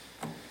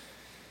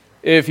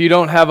If you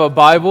don't have a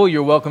Bible,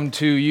 you're welcome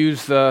to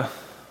use the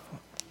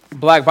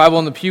black Bible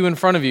in the pew in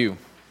front of you.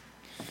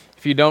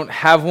 If you don't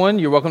have one,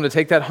 you're welcome to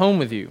take that home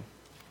with you.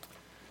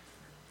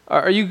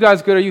 Are you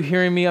guys good? Are you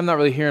hearing me? I'm not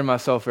really hearing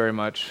myself very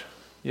much.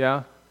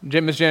 Yeah?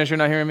 Miss Janice, you're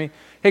not hearing me?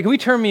 Hey, can we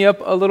turn me up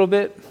a little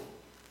bit?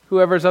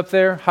 Whoever's up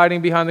there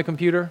hiding behind the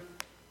computer?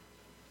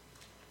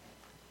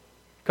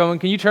 Cohen,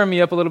 can you turn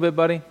me up a little bit,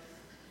 buddy?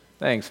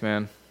 Thanks,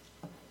 man.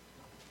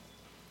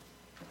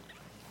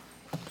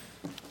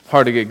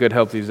 Hard to get good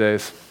help these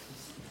days.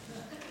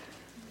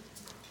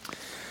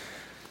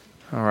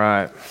 All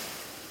right.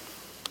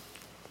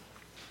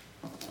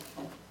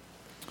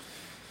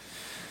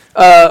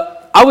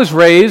 I was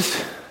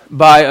raised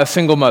by a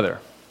single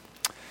mother.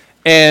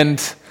 And,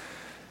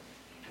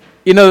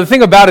 the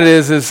thing about it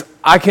is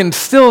I can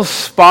still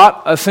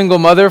spot a single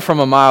mother from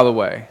a mile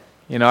away.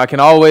 I can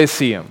always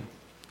see them.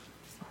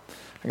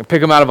 I can pick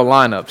them out of a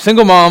lineup.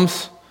 Single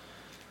moms,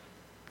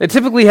 they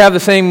typically have the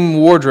same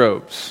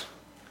wardrobes.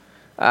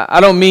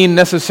 I don't mean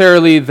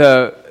necessarily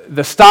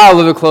the style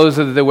of the clothes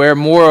that they wear,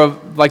 more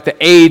of like the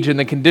age and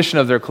the condition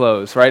of their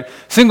clothes, right?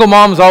 Single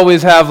moms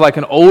always have like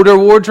an older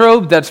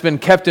wardrobe that's been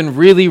kept in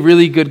really,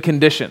 really good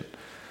condition.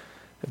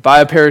 They buy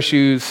a pair of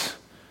shoes,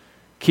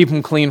 keep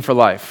them clean for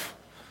life.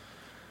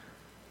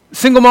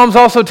 Single moms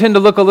also tend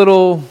to look a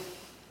little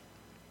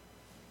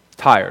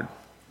tired.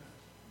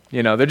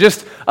 They're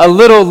just a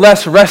little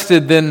less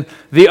rested than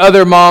the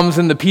other moms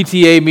in the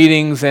PTA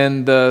meetings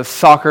and the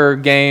soccer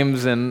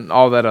games and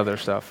all that other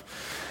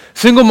stuff.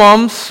 Single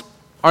moms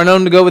are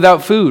known to go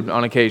without food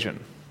on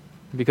occasion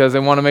because they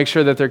want to make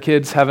sure that their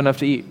kids have enough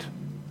to eat.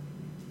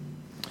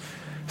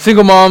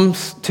 Single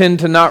moms tend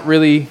to not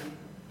really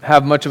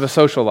have much of a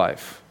social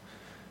life.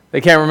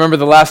 They can't remember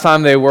the last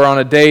time they were on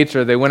a date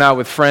or they went out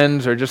with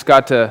friends or just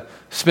got to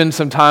spend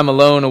some time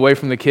alone away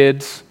from the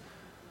kids.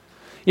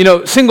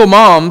 Single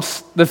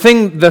moms, the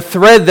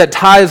thread that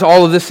ties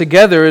all of this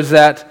together is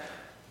that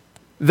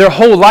their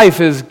whole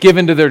life is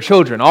given to their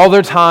children. All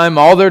their time,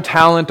 all their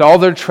talent, all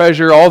their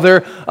treasure, all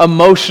their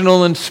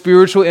emotional and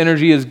spiritual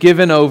energy is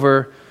given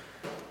over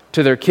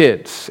to their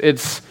kids.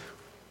 It's,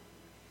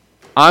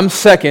 I'm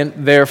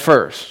second, they're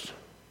first.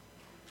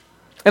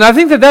 And I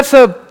think that that's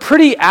a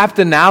pretty apt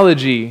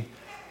analogy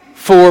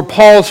for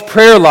Paul's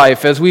prayer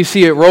life as we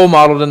see it role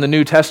modeled in the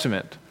New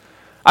Testament.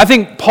 I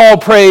think Paul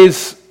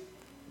prays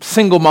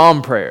single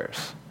mom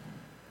prayers.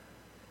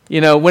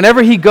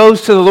 Whenever he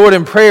goes to the Lord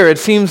in prayer, it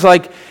seems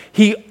like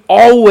he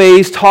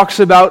always talks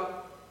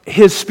about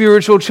his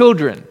spiritual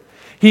children.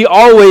 He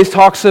always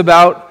talks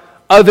about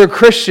other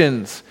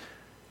Christians.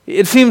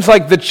 It seems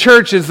like the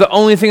church is the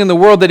only thing in the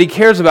world that he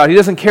cares about. He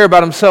doesn't care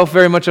about himself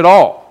very much at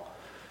all.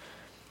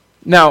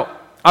 Now,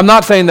 I'm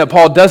not saying that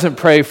Paul doesn't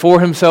pray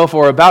for himself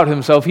or about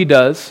himself. He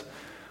does.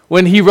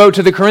 When he wrote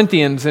to the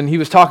Corinthians and he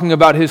was talking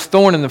about his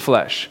thorn in the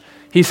flesh,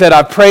 he said,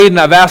 I've prayed and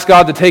I've asked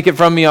God to take it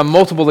from me on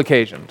multiple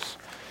occasions.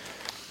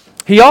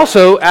 He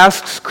also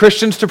asks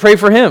Christians to pray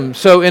for him.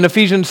 So in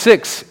Ephesians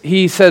 6,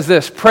 he says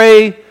this,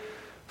 pray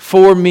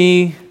for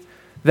me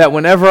that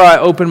whenever I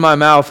open my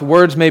mouth,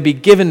 words may be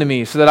given to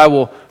me so that I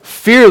will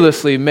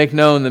fearlessly make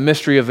known the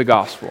mystery of the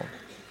gospel.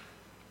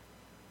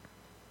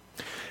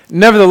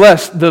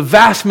 Nevertheless, the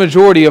vast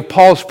majority of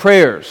Paul's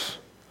prayers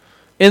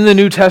in the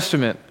New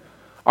Testament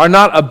are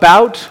not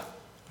about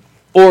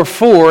or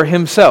for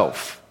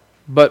himself,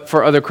 but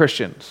for other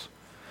Christians.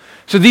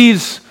 So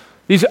these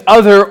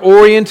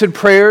other-oriented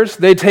prayers,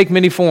 they take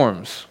many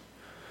forms.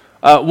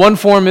 One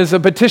form is a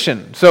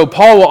petition. So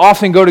Paul will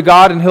often go to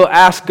God and he'll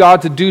ask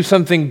God to do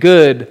something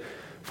good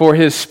for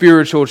his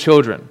spiritual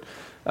children.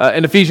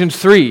 In Ephesians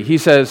 3, he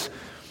says,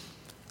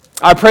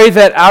 I pray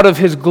that out of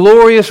his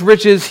glorious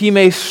riches he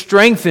may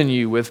strengthen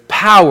you with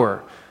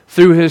power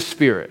through his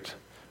Spirit.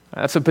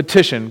 That's a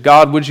petition.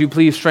 God, would you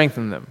please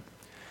strengthen them?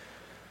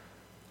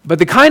 But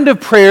the kind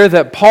of prayer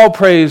that Paul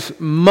prays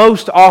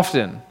most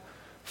often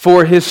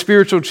for his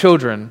spiritual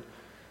children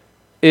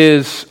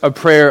is a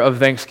prayer of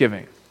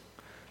thanksgiving.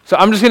 So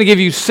I'm just going to give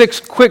you 6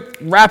 quick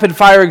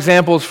rapid-fire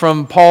examples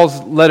from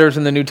Paul's letters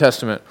in the New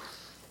Testament.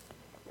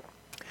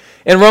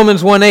 In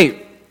Romans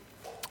 1:8,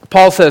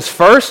 Paul says,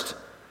 First,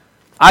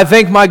 I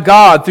thank my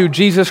God through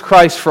Jesus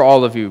Christ for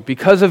all of you,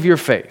 because of your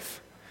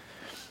faith.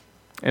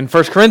 In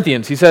 1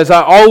 Corinthians, he says,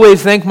 I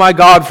always thank my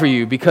God for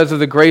you because of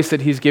the grace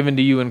that he's given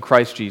to you in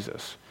Christ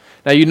Jesus.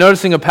 Now, you're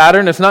noticing a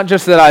pattern? It's not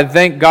just that I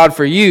thank God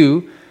for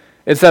you,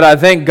 it's that I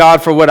thank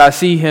God for what I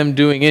see him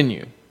doing in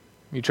you.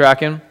 You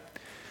tracking?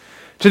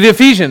 To the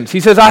Ephesians, he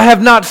says, I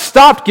have not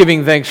stopped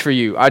giving thanks for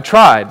you. I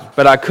tried,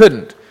 but I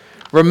couldn't,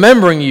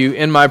 remembering you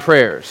in my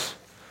prayers.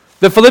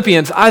 The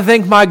Philippians, I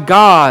thank my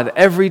God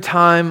every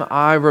time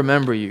I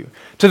remember you.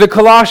 To the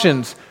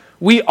Colossians,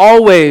 we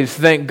always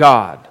thank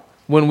God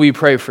when we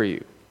pray for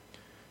you.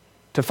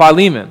 To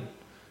Philemon,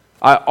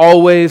 I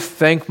always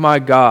thank my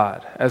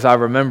God as I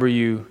remember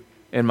you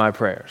in my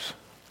prayers.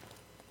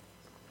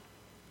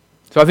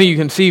 So I think you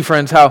can see,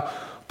 friends, how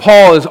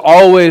Paul is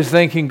always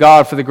thanking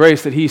God for the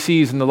grace that he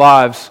sees in the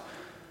lives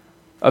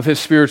of his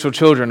spiritual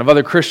children, of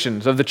other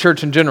Christians, of the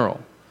church in general.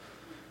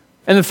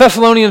 And the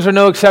Thessalonians are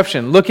no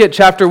exception. Look at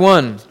chapter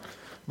 1,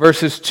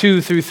 verses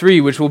 2 through 3,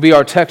 which will be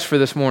our text for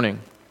this morning.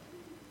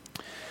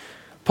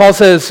 Paul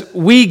says,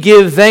 "We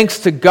give thanks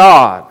to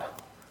God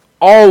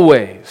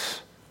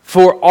always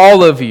for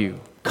all of you,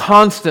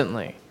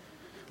 constantly,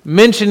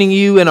 mentioning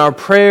you in our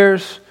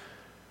prayers,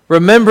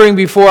 remembering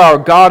before our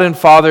God and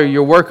Father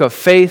your work of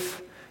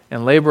faith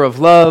and labor of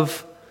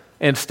love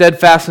and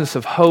steadfastness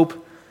of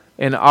hope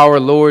in our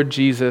Lord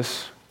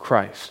Jesus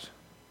Christ."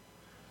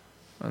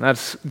 And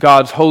that's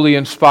God's holy,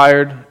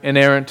 inspired,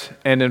 inerrant,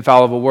 and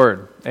infallible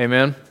word.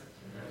 Amen?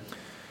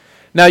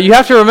 Now, you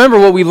have to remember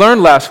what we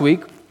learned last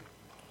week.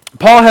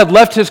 Paul had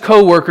left his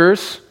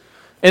co-workers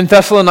in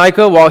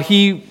Thessalonica while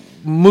he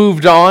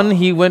moved on.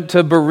 He went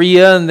to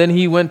Berea, and then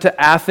he went to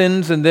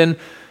Athens, and then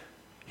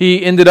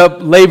he ended up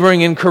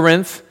laboring in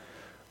Corinth.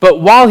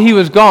 But while he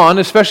was gone,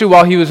 especially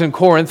while he was in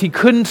Corinth, he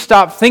couldn't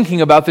stop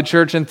thinking about the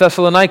church in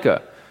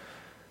Thessalonica.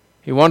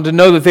 He wanted to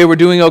know that they were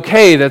doing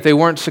okay, that they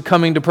weren't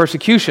succumbing to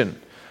persecution.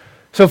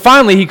 So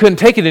finally, he couldn't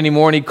take it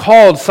anymore, and he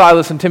called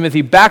Silas and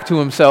Timothy back to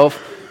himself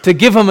to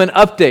give them an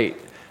update.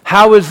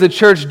 How is the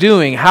church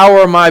doing? How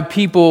are my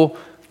people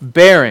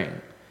bearing?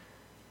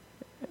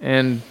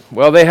 And,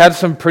 well, they had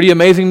some pretty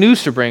amazing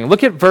news to bring.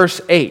 Look at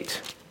verse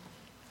 8.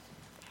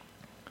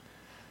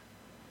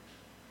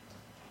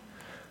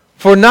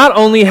 "For not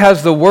only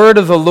has the word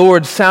of the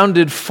Lord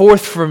sounded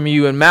forth from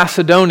you in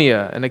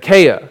Macedonia and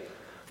Achaia,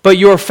 but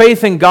your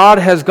faith in God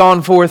has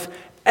gone forth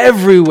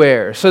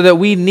everywhere, so that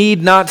we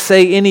need not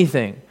say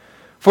anything.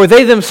 For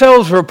they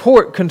themselves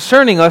report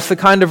concerning us the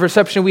kind of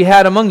reception we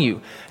had among you,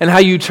 and how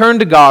you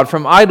turned to God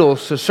from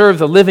idols to serve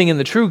the living and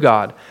the true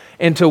God,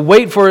 and to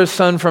wait for his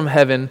Son from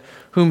heaven,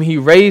 whom he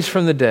raised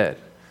from the dead,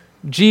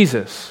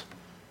 Jesus,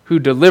 who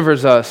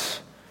delivers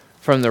us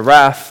from the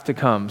wrath to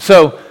come."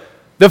 So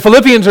the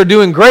Philippians are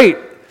doing great.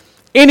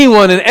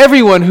 Anyone and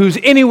everyone who's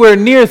anywhere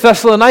near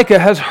Thessalonica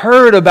has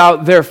heard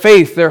about their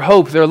faith, their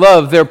hope, their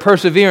love, their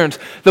perseverance,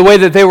 the way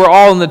that they were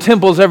all in the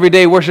temples every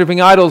day worshiping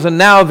idols, and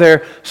now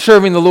they're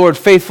serving the Lord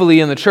faithfully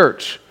in the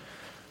church.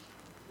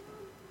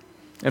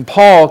 And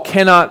Paul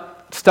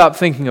cannot stop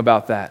thinking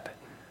about that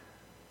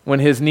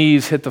when his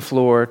knees hit the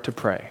floor to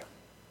pray.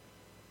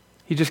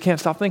 He just can't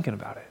stop thinking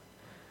about it.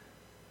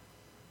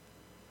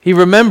 He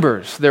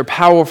remembers their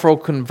powerful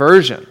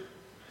conversion.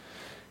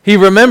 He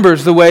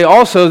remembers the way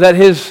also that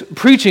his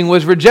preaching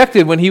was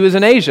rejected when he was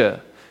in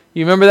Asia.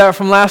 You remember that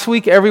from last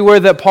week? Everywhere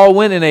that Paul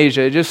went in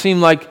Asia, it just seemed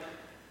like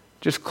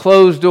just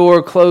closed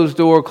door, closed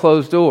door,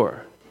 closed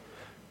door.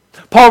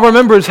 Paul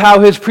remembers how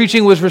his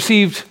preaching was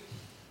received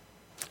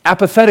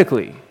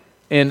apathetically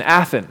in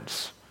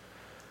Athens.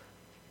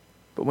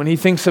 But when he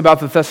thinks about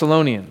the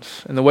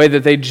Thessalonians and the way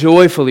that they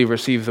joyfully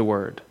received the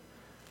word,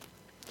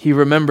 he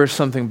remembers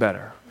something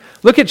better.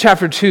 Look at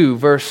chapter 2,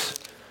 verse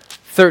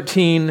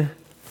 13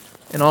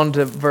 and on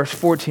to verse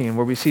 14,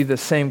 where we see the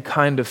same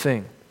kind of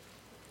thing.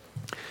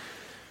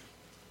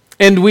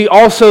 "And we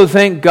also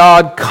thank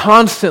God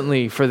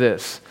constantly for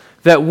this,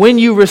 that when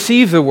you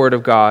received the word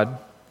of God,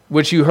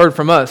 which you heard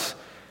from us,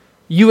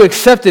 you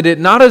accepted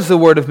it not as the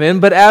word of men,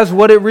 but as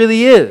what it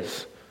really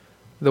is,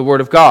 the word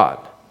of God,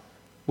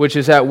 which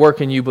is at work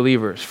in you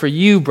believers. For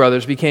you,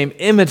 brothers, became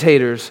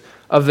imitators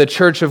of the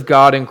church of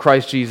God in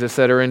Christ Jesus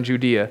that are in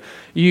Judea.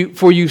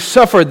 For you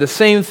suffered the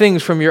same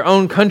things from your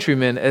own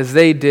countrymen as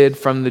they did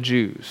from the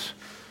Jews."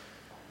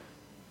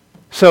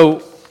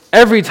 So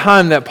every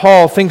time that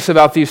Paul thinks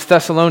about these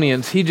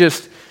Thessalonians,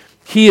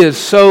 he is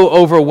so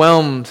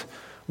overwhelmed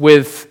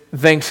with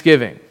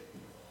thanksgiving.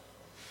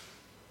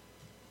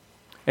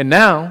 And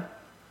now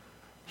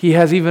he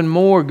has even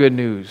more good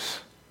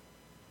news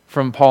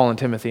from Paul and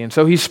Timothy. And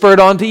so he's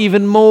spurred on to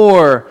even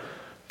more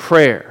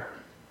prayer.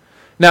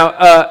 Now,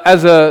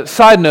 as a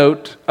side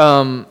note,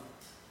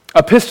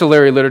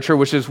 epistolary literature,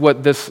 which is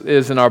what this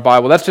is in our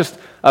Bible, that's just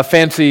a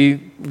fancy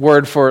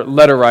word for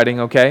letter writing,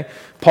 okay?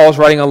 Paul's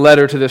writing a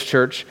letter to this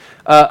church.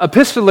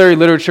 Epistolary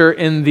literature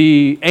in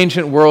the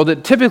ancient world,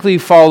 it typically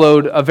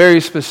followed a very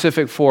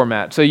specific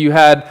format. So you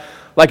had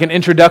like an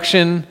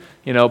introduction,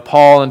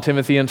 Paul and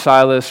Timothy and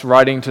Silas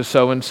writing to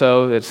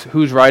so-and-so. It's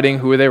who's writing,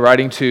 who are they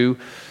writing to?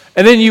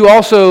 And then you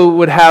also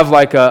would have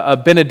like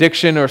a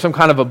benediction or some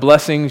kind of a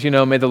blessings,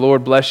 may the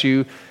Lord bless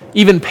you.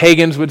 Even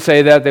pagans would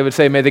say that. They would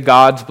say, may the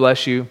gods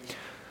bless you.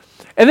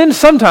 And then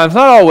sometimes,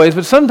 not always,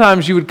 but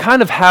sometimes you would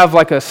kind of have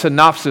like a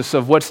synopsis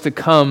of what's to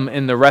come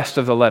in the rest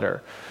of the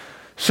letter.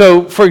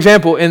 So, for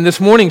example, in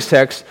this morning's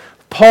text,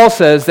 Paul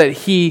says that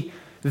he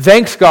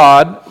thanks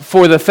God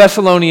for the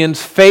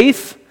Thessalonians'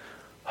 faith,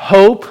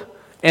 hope,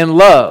 and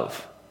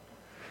love.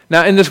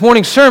 Now, in this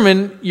morning's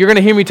sermon, you're going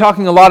to hear me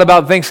talking a lot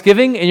about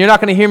Thanksgiving, and you're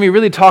not going to hear me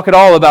really talk at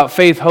all about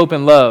faith, hope,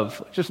 and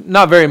love. Just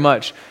not very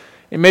much.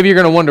 And maybe you're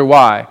going to wonder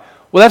why.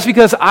 Well, that's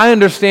because I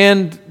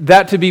understand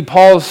that to be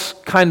Paul's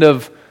kind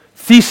of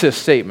thesis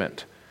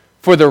statement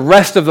for the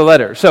rest of the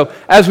letter. So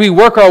as we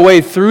work our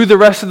way through the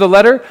rest of the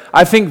letter,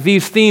 I think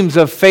these themes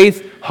of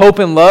faith, hope,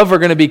 and love are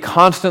going to be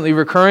constantly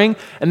recurring,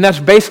 and that's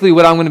basically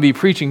what I'm going to be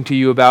preaching to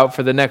you about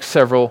for the next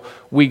several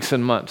weeks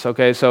and months,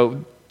 okay?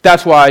 So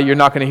that's why you're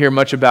not going to hear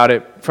much about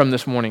it from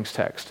this morning's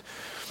text.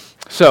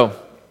 So,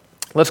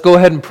 let's go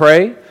ahead and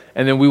pray,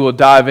 and then we will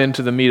dive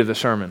into the meat of the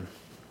sermon.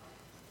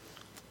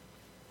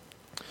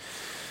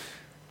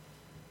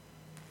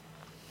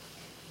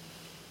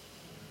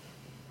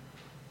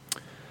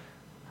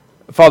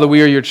 Father,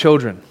 we are your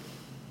children.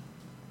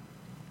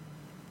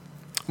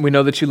 We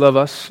know that you love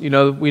us. We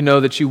know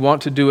that you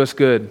want to do us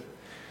good.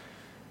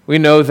 We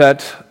know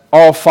that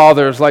all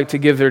fathers like to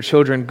give their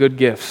children good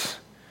gifts.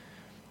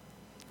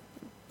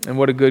 And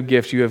what a good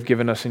gift you have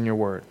given us in your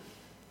word.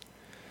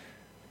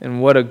 And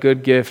what a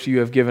good gift you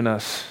have given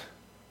us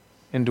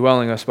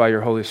indwelling us by your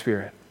Holy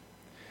Spirit.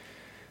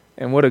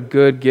 And what a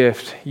good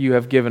gift you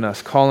have given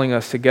us, calling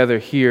us together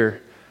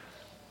here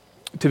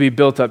to be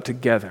built up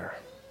together.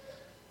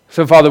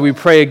 So, Father, we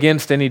pray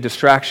against any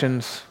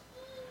distractions.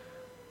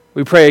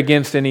 We pray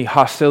against any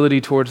hostility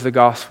towards the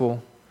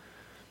gospel.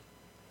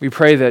 We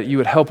pray that you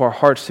would help our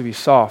hearts to be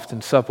soft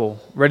and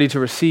supple, ready to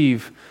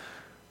receive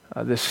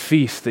this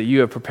feast that you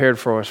have prepared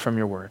for us from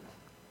your word.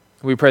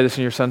 We pray this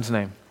in your Son's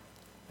name.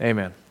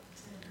 Amen.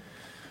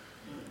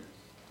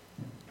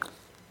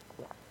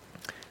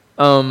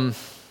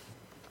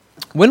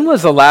 When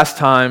was the last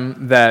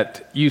time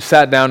that you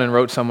sat down and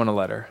wrote someone a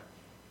letter?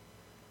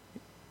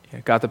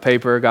 Got the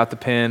paper, got the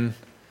pen.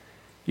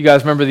 You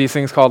guys remember these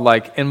things called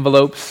like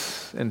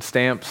envelopes and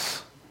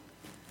stamps?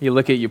 You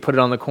look at it, you put it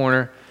on the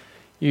corner.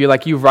 You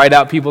write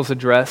out people's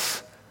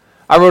address.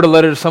 I wrote a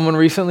letter to someone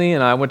recently,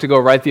 and I went to go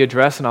write the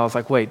address, and I was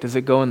like, wait, does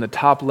it go in the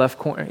top left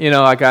corner?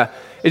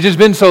 It's just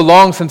been so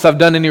long since I've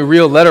done any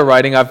real letter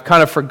writing, I've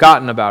kind of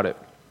forgotten about it.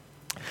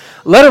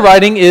 Letter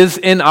writing is,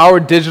 in our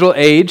digital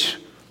age,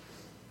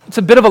 it's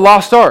a bit of a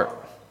lost art.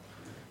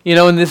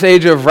 In this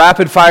age of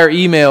rapid-fire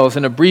emails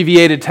and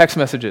abbreviated text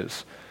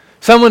messages.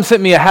 Someone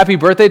sent me a happy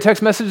birthday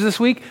text message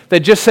this week that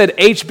just said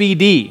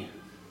HBD.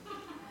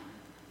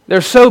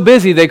 They're so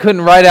busy they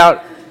couldn't write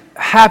out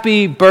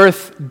happy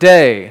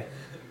birthday.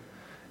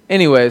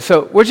 Anyway,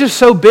 so we're just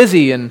so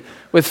busy, and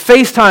with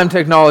FaceTime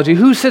technology,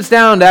 who sits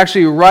down to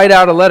actually write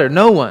out a letter?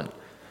 No one.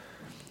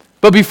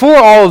 But before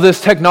all of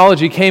this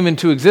technology came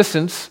into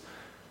existence,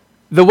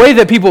 the way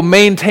that people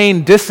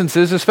maintained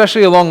distances,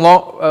 especially along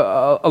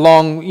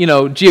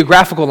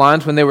geographical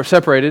lines when they were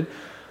separated,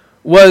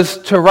 was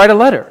to write a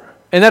letter.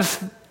 And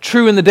that's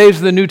true in the days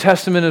of the New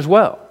Testament as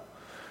well.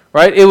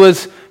 Right? It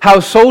was how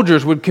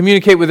soldiers would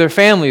communicate with their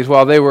families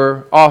while they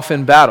were off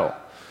in battle.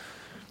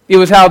 It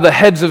was how the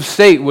heads of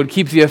state would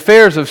keep the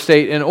affairs of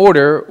state in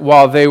order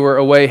while they were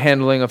away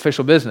handling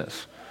official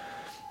business.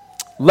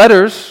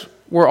 Letters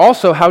were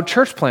also how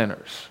church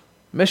planners,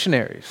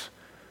 missionaries,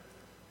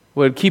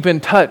 would keep in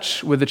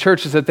touch with the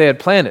churches that they had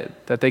planted,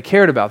 that they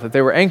cared about, that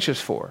they were anxious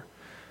for.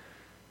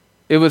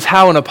 It was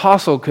how an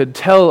apostle could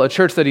tell a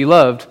church that he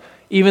loved,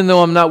 even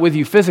though I'm not with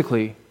you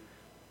physically,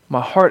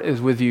 my heart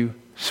is with you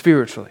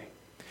spiritually.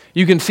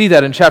 You can see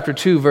that in chapter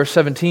 2, verse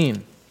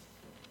 17.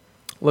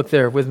 Look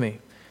there with me.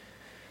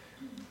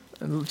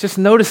 Just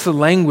notice the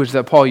language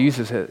that Paul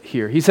uses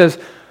here. He says,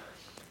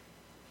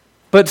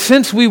 but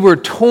since we were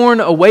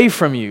torn away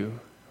from you,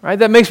 right?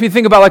 That makes me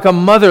think about like a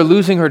mother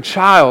losing her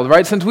child,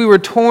 right? Since we were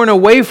torn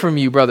away from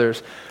you,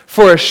 brothers,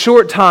 for a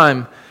short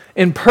time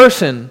in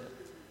person,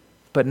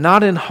 but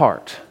not in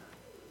heart.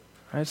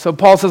 Right? So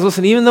Paul says,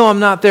 listen, even though I'm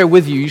not there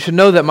with you, you should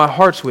know that my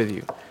heart's with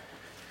you.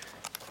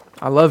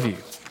 I love you.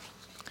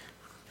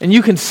 And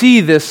you can see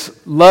this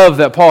love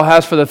that Paul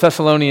has for the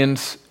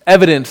Thessalonians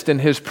evidenced in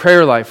his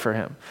prayer life for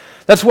him.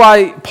 That's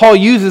why Paul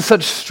uses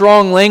such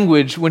strong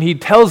language when he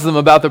tells them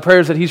about the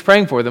prayers that he's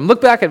praying for them. Look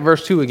back at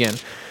verse 2 again.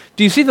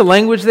 Do you see the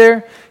language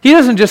there? He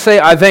doesn't just say,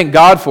 I thank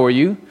God for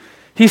you.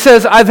 He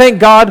says, I thank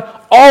God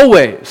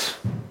always,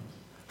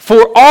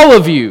 for all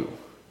of you,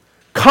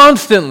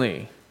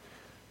 constantly.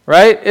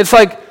 Right? It's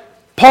like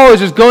Paul is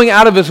just going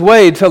out of his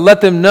way to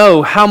let them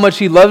know how much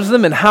he loves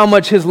them and how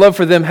much his love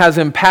for them has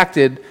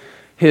impacted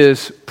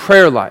his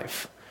prayer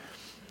life.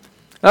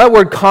 Now, that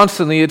word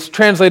constantly, it's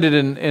translated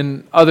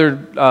in other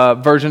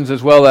versions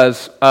as well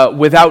as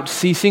without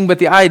ceasing, but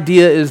the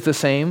idea is the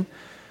same.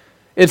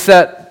 It's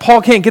that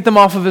Paul can't get them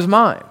off of his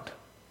mind.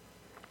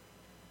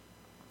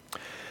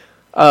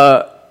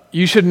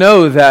 You should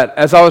know that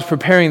as I was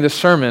preparing this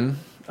sermon,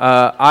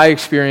 I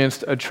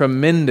experienced a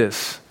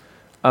tremendous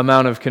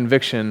amount of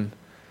conviction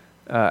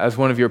as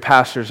one of your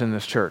pastors in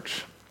this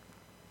church.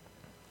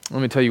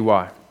 Let me tell you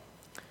why.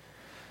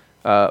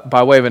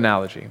 By way of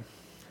analogy.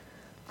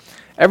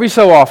 Every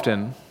so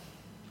often,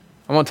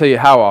 I won't tell you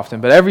how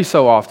often, but every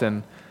so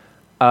often,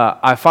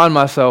 I find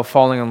myself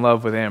falling in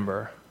love with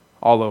Amber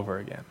all over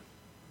again.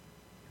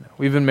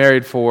 We've been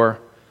married for,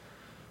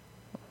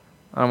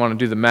 I don't want to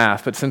do the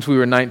math, but since we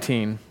were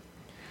 19.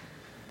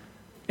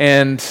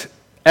 And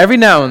every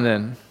now and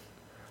then,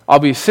 I'll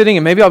be sitting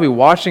and maybe I'll be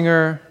watching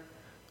her,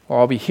 or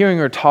I'll be hearing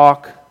her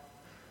talk,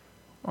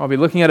 or I'll be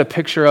looking at a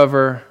picture of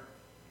her,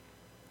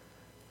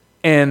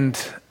 and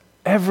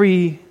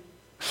every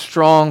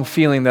strong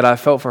feeling that I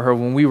felt for her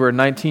when we were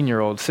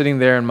 19-year-olds sitting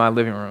there in my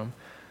living room,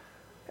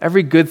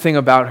 every good thing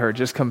about her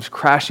just comes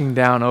crashing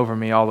down over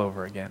me all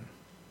over again,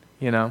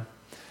 you know?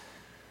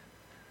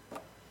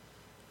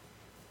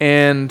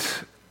 And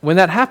when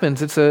that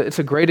happens, it's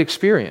a great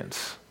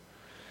experience.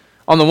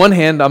 On the one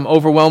hand, I'm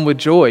overwhelmed with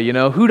joy.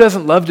 Who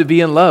doesn't love to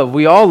be in love?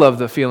 We all love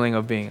the feeling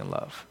of being in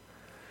love.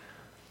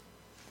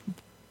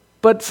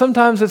 But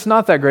sometimes it's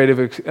not that great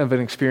of an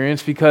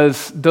experience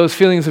because those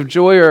feelings of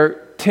joy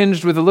are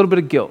tinged with a little bit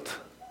of guilt.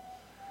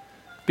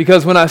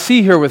 Because when I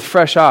see her with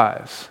fresh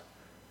eyes,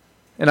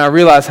 and I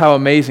realize how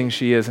amazing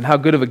she is and how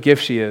good of a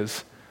gift she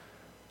is,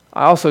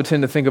 I also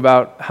tend to think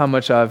about how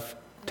much I've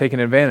taken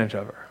advantage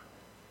of her.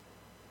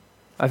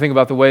 I think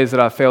about the ways that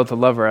I failed to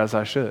love her as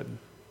I should.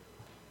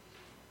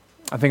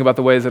 I think about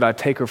the ways that I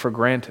take her for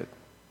granted.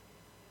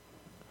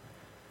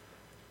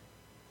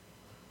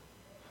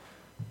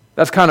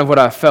 That's kind of what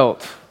I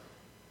felt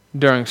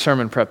during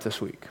sermon prep this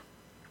week,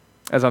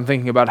 as I'm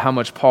thinking about how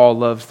much Paul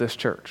loves this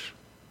church.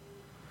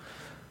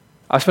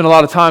 I spent a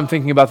lot of time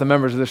thinking about the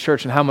members of this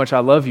church and how much I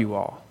love you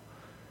all.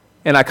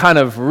 And I kind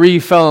of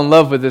fell in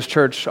love with this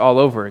church all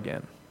over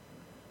again.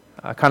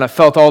 I kind of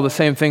felt all the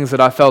same things that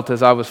I felt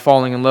as I was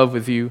falling in love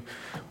with you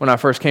when I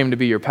first came to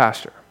be your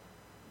pastor.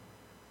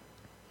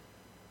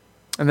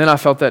 And then I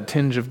felt that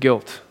tinge of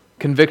guilt,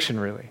 conviction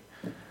really.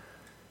 And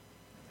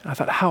I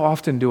thought, how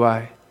often do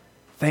I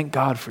thank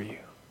God for you?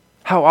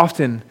 How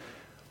often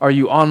are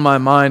you on my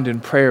mind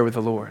in prayer with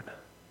the Lord?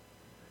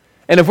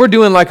 And if we're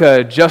doing like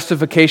a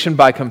justification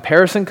by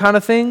comparison kind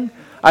of thing,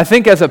 I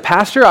think as a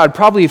pastor, I'd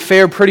probably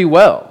fare pretty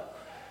well.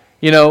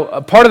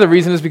 Part of the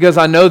reason is because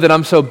I know that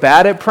I'm so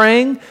bad at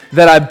praying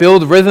that I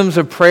build rhythms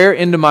of prayer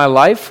into my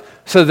life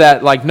so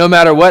that no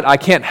matter what, I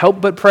can't help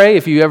but pray.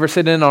 If you ever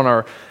sit in on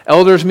our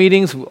elders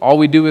meetings, all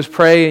we do is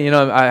pray.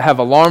 I have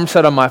alarms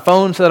set on my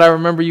phone so that I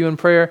remember you in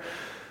prayer.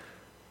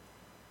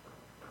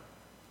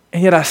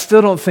 And yet I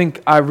still don't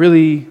think I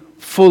really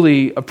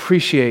fully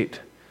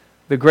appreciate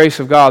the grace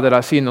of God that I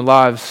see in the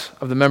lives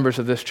of the members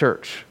of this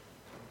church.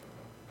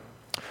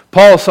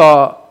 Paul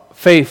saw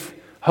faith,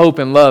 hope,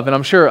 and love, and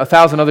I'm sure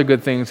 1,000 other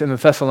good things in the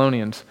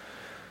Thessalonians.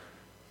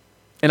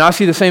 And I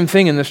see the same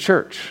thing in this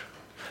church.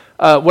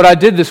 What I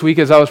did this week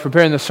as I was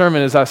preparing the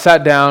sermon is I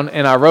sat down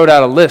and I wrote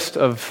out a list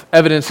of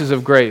evidences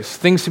of grace,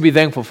 things to be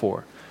thankful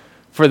for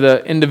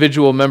the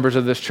individual members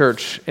of this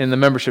church in the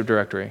membership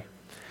directory.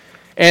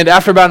 And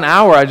after about an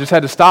hour, I just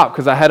had to stop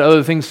because I had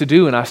other things to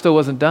do and I still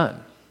wasn't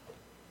done.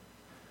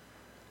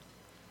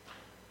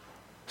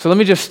 So let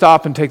me just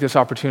stop and take this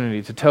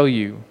opportunity to tell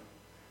you,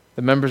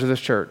 the members of this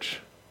church,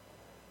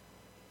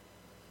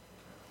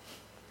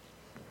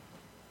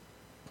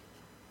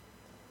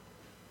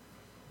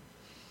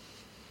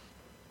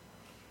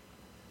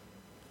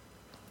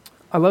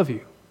 I love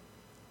you.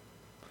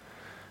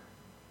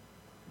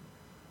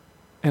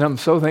 And I'm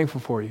so thankful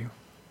for you.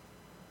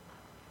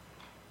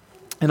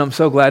 And I'm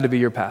so glad to be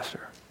your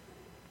pastor.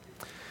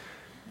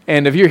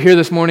 And if you're here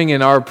this morning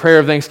in our prayer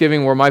of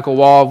thanksgiving where Michael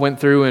Wall went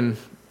through and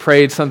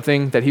prayed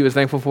something that he was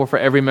thankful for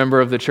every member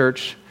of the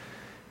church,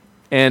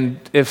 and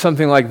if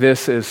something like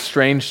this is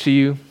strange to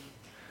you,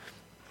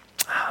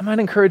 I might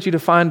encourage you to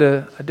find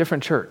a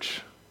different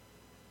church,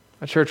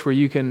 a church where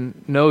you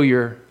can know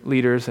your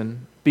leaders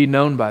and be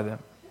known by them,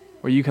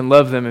 where you can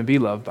love them and be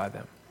loved by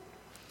them.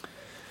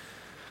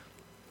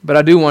 But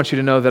I do want you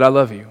to know that I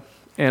love you,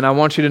 and I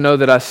want you to know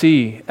that I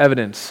see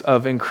evidence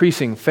of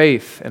increasing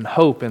faith and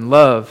hope and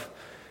love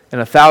and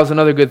 1,000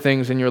 other good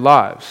things in your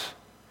lives.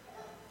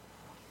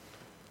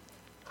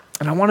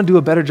 And I want to do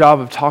a better job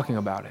of talking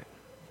about it.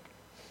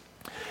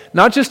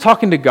 Not just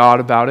talking to God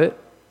about it.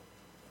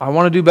 I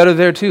want to do better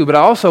there too, but I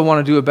also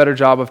want to do a better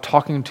job of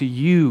talking to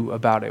you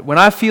about it. When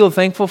I feel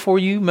thankful for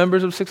you,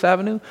 members of 6th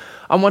Avenue,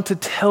 I want to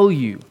tell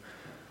you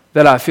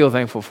that I feel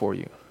thankful for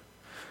you.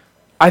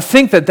 I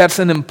think that that's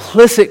an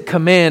implicit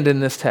command in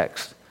this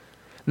text.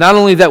 Not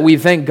only that we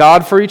thank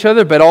God for each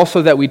other, but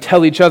also that we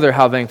tell each other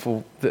how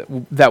thankful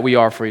that we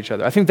are for each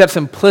other. I think that's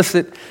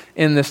implicit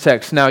in this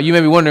text. Now, you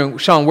may be wondering,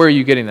 Sean, where are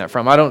you getting that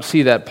from? I don't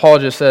see that. Paul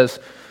just says,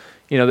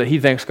 that he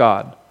thanks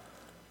God.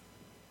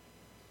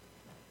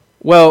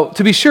 Well,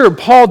 to be sure,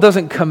 Paul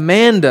doesn't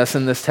command us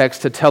in this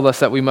text to tell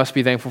us that we must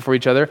be thankful for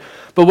each other,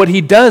 but what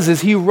he does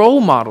is he role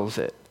models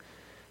it.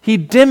 He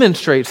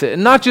demonstrates it,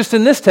 and not just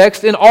in this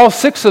text, in all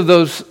 6 of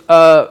those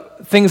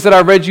things that I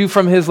read you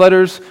from his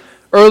letters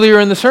earlier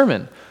in the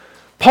sermon.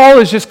 Paul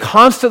is just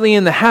constantly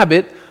in the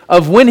habit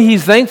of, when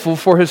he's thankful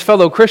for his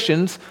fellow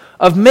Christians,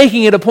 of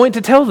making it a point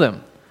to tell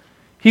them.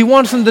 He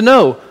wants them to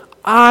know,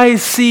 I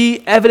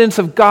see evidence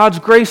of God's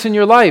grace in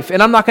your life,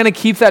 and I'm not going to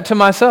keep that to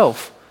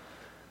myself.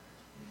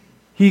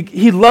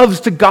 He loves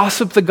to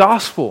gossip the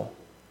gospel.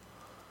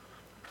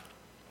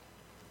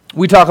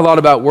 We talk a lot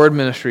about word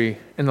ministry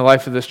in the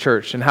life of this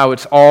church and how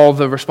it's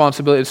the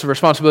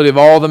responsibility of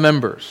all the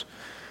members,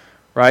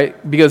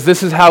 right? Because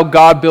this is how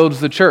God builds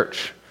the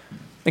church.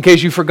 In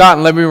case you've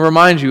forgotten, let me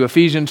remind you,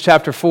 Ephesians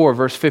chapter 4,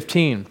 verse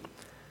 15.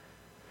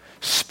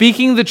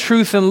 Speaking the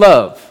truth in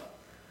love,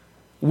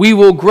 we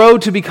will grow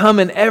to become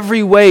in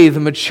every way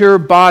the mature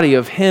body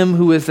of Him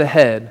who is the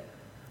head,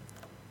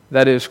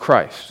 that is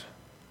Christ.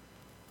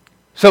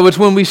 So it's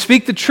when we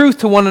speak the truth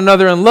to one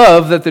another in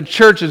love that the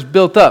church is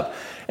built up.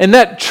 And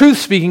that truth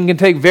speaking can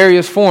take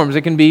various forms.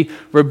 It can be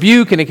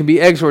rebuke and it can be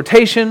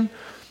exhortation.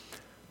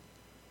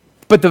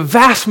 But the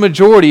vast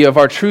majority of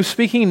our truth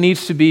speaking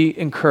needs to be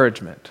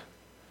encouragement.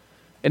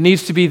 It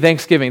needs to be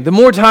thanksgiving. The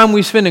more time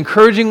we spend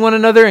encouraging one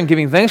another and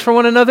giving thanks for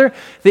one another,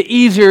 the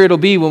easier it'll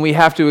be when we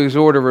have to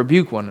exhort or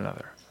rebuke one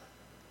another.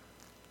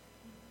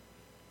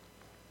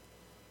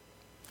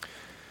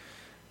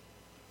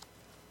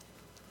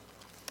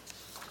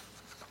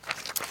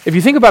 If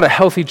you think about a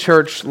healthy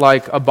church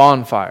like a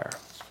bonfire,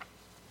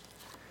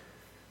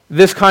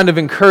 this kind of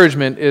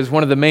encouragement is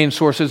one of the main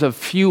sources of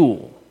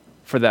fuel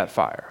for that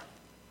fire.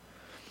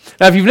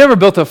 Now, if you've never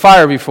built a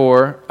fire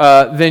before,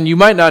 then you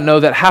might not know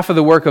that half of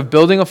the work of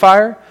building a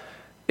fire,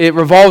 it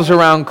revolves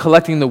around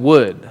collecting the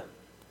wood,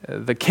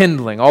 the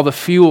kindling, all the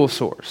fuel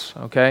source,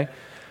 okay?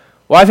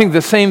 Well, I think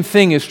the same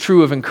thing is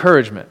true of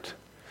encouragement.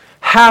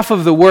 Half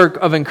of the work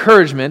of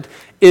encouragement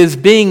is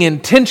being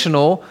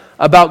intentional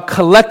about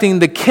collecting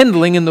the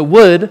kindling and the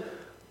wood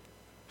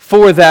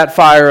for that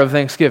fire of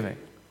thanksgiving.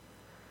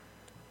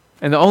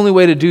 And the only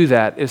way to do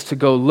that is to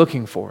go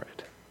looking for it.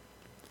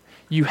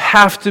 You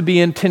have to be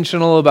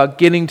intentional about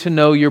getting to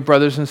know your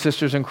brothers and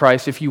sisters in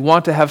Christ if you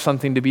want to have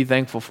something to be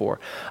thankful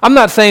for. I'm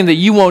not saying that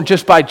you won't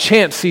just by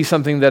chance see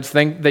something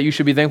that you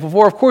should be thankful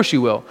for. Of course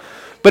you will.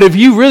 But if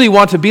you really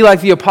want to be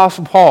like the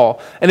Apostle Paul,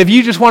 and if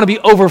you just want to be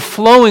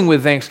overflowing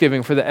with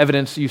thanksgiving for the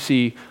evidence you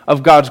see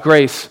of God's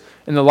grace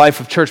in the life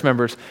of church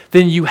members,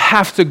 then you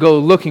have to go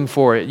looking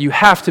for it. You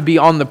have to be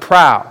on the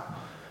prowl.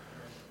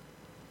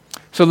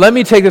 So let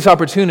me take this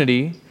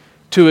opportunity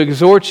to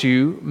exhort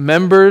you,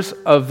 members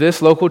of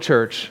this local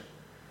church,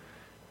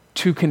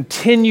 to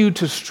continue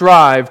to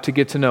strive to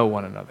get to know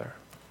one another,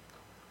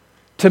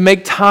 to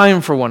make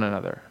time for one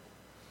another.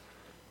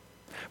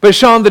 But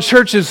Sean, the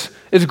church is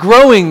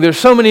growing. There's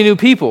so many new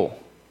people.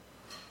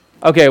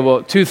 Okay,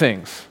 well, two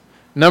things.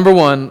 Number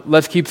one,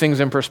 let's keep things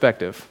in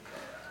perspective.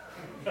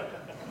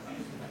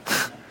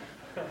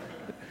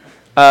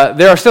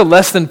 There are still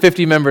less than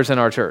 50 members in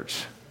our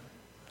church,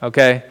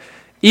 okay?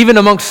 Even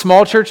amongst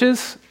small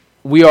churches,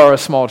 we are a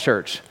small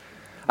church.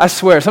 I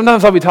swear,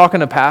 sometimes I'll be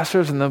talking to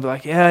pastors and they'll be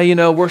like,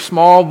 yeah, we're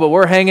small, but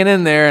we're hanging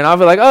in there. And I'll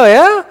be like, oh,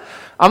 yeah?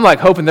 I'm like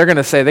hoping they're going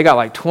to say they got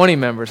like 20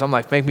 members. I'm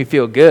like, make me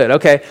feel good.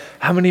 Okay,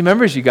 how many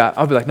members you got?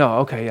 I'll be like,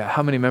 no, okay, yeah,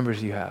 how many members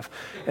do you have?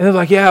 And they're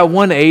like, yeah,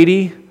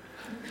 180.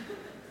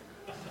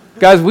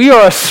 Guys, we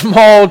are a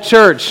small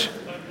church.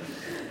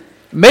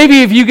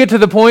 Maybe if you get to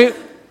the point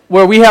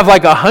where we have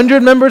like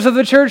 100 members of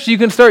the church, you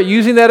can start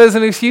using that as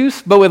an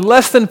excuse. But with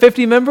less than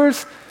 50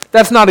 members,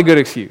 that's not a good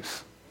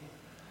excuse.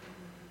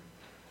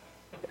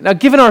 Now,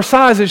 given our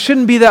size, it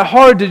shouldn't be that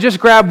hard to just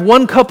grab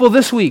one couple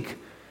this week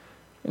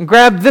and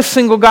grab this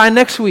single guy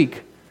next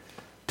week.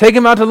 Take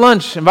him out to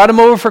lunch, invite him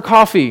over for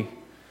coffee,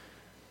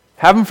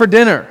 have him for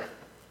dinner.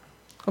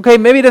 Okay,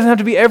 maybe it doesn't have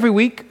to be every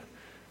week,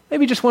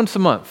 maybe just once a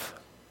month.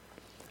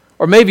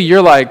 Or maybe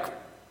you're like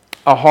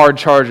a hard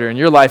charger and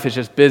your life is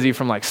just busy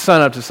from like sun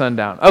up to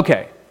sundown.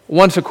 Okay,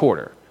 once a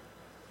quarter.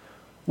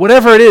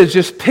 Whatever it is,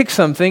 just pick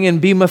something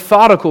and be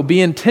methodical,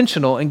 be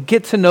intentional, and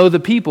get to know the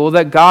people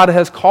that God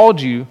has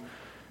called you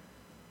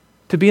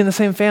to be in the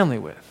same family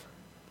with.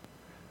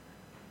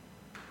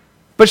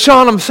 But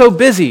Sean, I'm so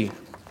busy.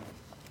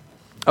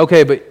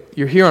 Okay, but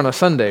you're here on a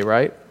Sunday,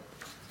 right?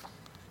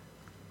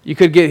 You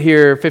could get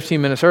here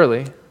 15 minutes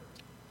early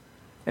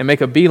and make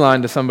a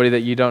beeline to somebody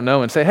that you don't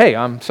know and say, hey,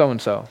 I'm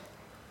so-and-so.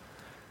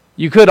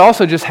 You could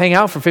also just hang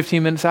out for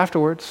 15 minutes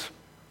afterwards.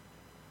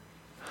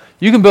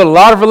 You can build a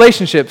lot of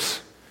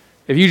relationships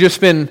if you just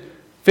spend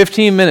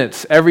 15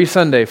 minutes every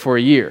Sunday for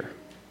a year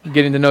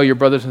getting to know your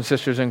brothers and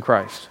sisters in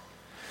Christ.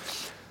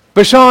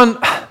 But Sean,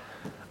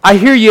 I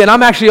hear you, and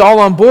I'm actually all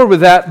on board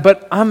with that,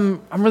 but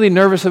I'm really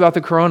nervous about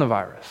the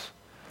coronavirus.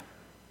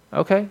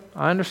 Okay,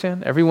 I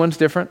understand. Everyone's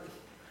different.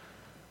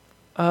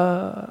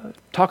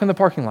 Talk in the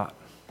parking lot.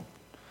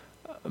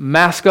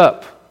 Mask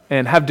up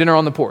and have dinner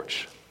on the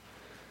porch.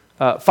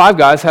 Five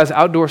Guys has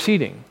outdoor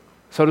seating.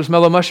 So does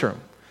Mellow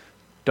Mushroom.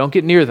 Don't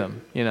get near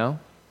them,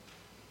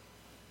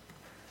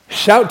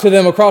 Shout to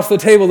them across the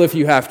table if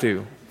you have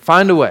to.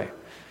 Find a way.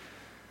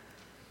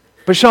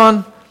 But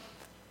Sean,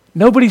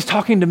 nobody's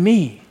talking to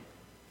me.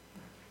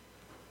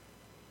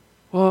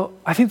 Well,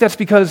 I think that's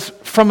because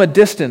from a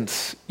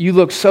distance, you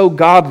look so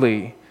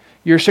godly.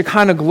 Your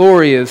Shekinah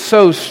glory is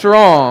so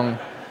strong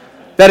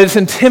that it's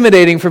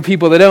intimidating for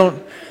people that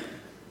don't,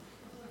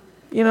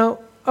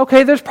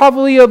 okay, there's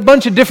probably a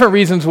bunch of different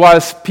reasons why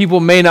people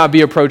may not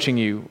be approaching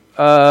you.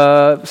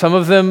 Some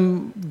of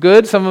them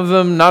good, some of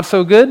them not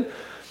so good.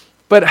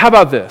 But how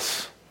about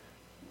this?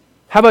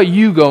 How about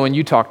you go and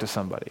you talk to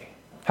somebody?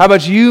 How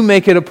about you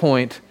make it a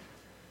point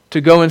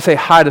to go and say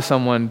hi to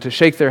someone, to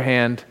shake their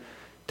hand,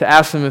 to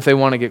ask them if they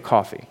want to get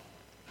coffee?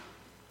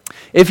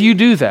 If you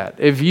do that,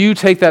 if you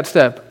take that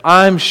step,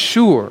 I'm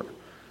sure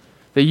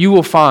that you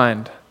will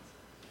find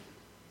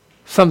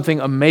something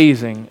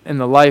amazing in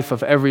the life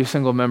of every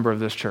single member of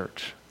this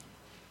church.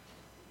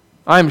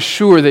 I'm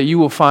sure that you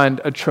will find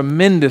a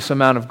tremendous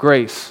amount of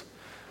grace,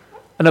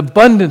 an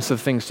abundance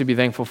of things to be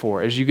thankful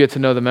for as you get to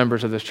know the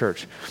members of this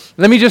church.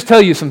 Let me just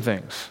tell you some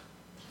things.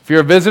 If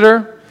you're a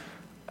visitor,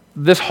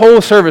 this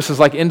whole service is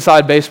like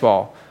inside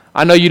baseball.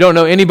 I know you don't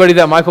know anybody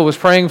that Michael was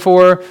praying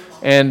for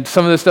and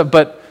some of this stuff,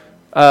 but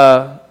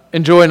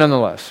enjoy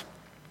nonetheless.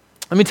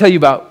 Let me tell you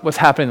about what's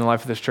happening in the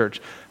life of this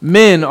church.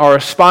 Men are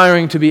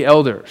aspiring to be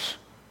elders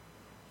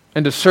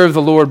and to serve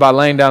the Lord by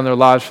laying down their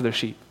lives for their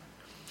sheep.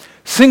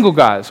 Single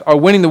guys are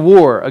winning the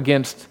war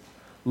against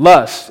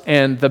lust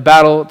and the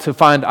battle to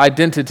find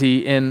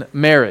identity in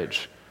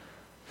marriage.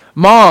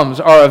 Moms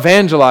are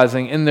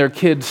evangelizing in their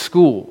kids'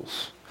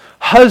 schools.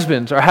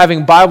 Husbands are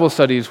having Bible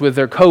studies with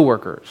their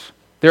coworkers.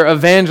 They're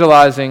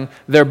evangelizing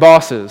their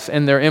bosses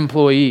and their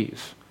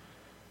employees.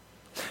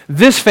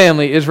 This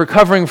family is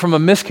recovering from a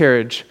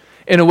miscarriage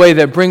in a way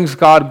that brings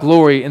God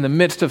glory in the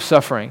midst of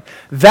suffering.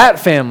 That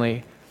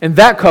family and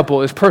that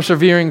couple is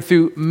persevering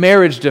through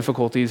marriage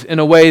difficulties in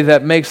a way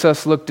that makes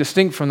us look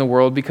distinct from the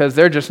world because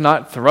they're just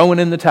not throwing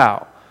in the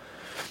towel.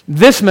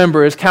 This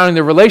member is counting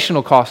the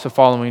relational cost of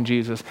following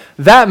Jesus.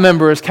 That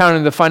member is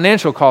counting the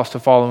financial cost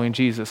of following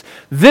Jesus.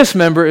 This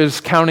member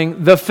is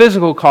counting the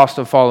physical cost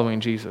of following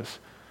Jesus.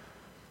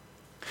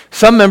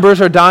 Some members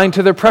are dying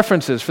to their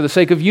preferences for the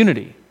sake of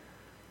unity.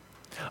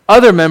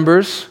 Other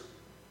members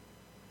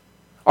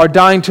are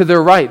dying to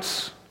their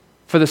rights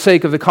for the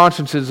sake of the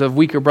consciences of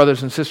weaker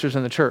brothers and sisters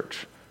in the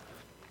church.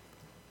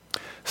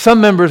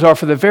 Some members are,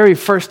 for the very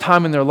first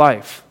time in their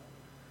life,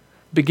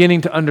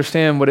 beginning to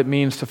understand what it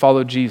means to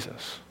follow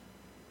Jesus.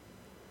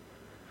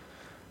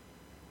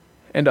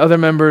 And other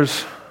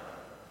members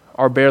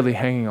are barely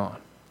hanging on.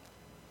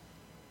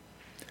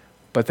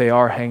 But they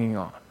are hanging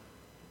on.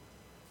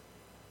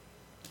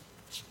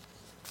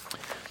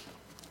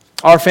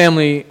 Our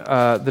family,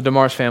 the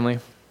DeMars family,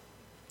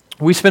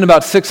 we spent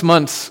about 6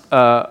 months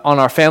on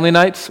our family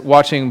nights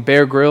watching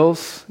Bear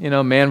Grylls,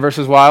 Man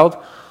vs. Wild.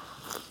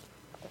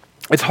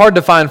 It's hard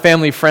to find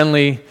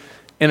family-friendly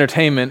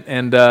entertainment,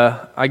 and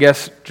I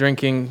guess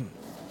drinking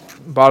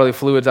bodily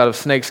fluids out of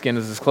snakeskin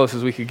is as close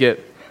as we could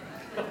get.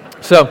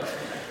 So,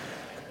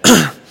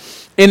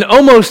 in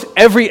almost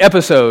every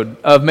episode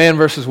of Man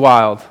vs.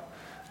 Wild,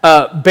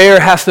 Bear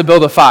has to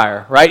build a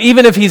fire, right?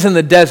 Even if he's in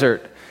the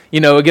desert,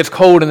 it gets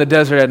cold in the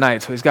desert at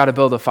night, so he's got to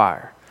build a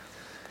fire.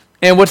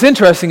 And what's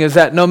interesting is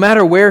that no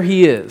matter where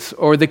he is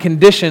or the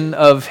condition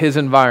of his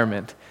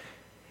environment,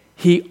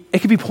 it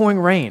could be pouring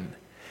rain.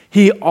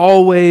 He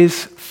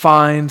always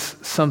finds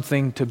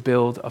something to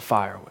build a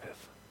fire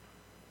with.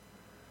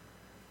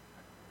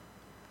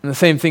 And the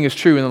same thing is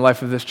true in the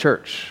life of this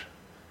church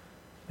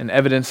and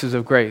evidences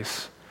of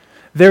grace.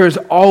 There is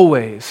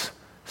always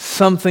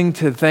something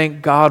to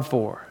thank God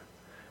for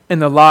in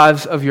the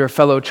lives of your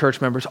fellow church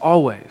members,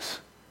 always.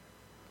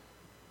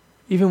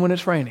 Even when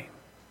it's raining.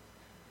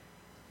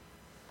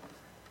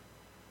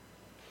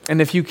 And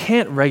if you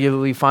can't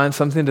regularly find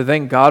something to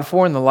thank God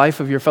for in the life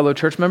of your fellow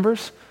church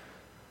members,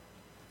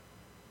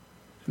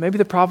 maybe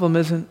the problem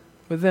isn't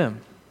with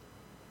them.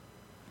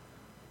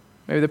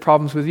 Maybe the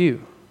problem's with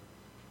you.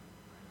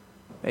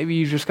 Maybe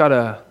you just got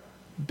a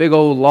big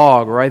old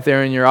log right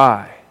there in your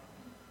eye.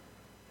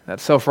 That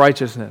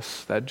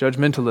self-righteousness, that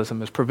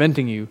judgmentalism is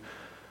preventing you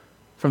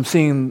from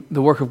seeing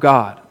the work of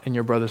God in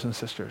your brothers and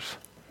sisters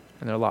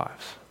in their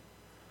lives.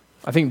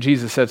 I think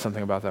Jesus said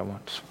something about that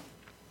once.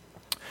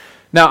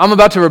 Now, I'm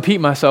about to repeat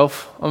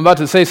myself. I'm about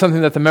to say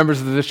something that the members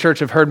of this church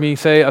have heard me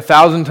say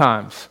 1,000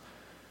 times.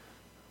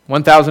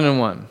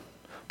 1,001.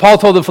 Paul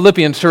told the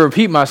Philippians to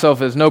repeat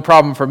myself is no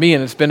problem for me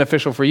and it's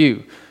beneficial for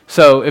you.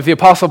 So if the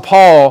Apostle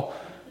Paul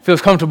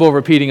feels comfortable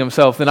repeating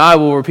himself, then I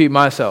will repeat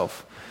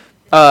myself.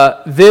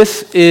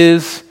 This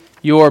is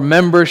your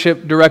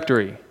membership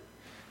directory.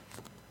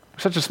 We're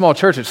such a small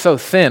church, it's so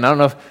thin. I don't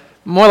know if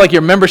more like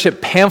your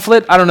membership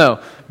pamphlet, I don't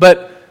know.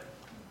 But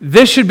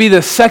this should be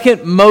the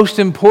second most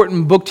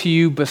important book to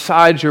you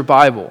besides your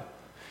Bible.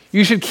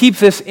 You should keep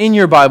this in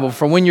your Bible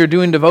for when you're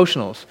doing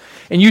devotionals.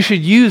 And you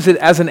should use it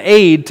as an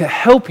aid to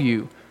help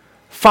you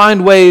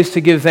find ways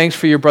to give thanks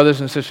for your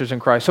brothers and sisters in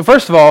Christ. So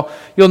first of all,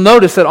 you'll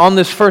notice that on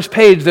this first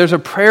page, there's a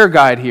prayer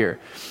guide here.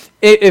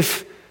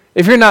 If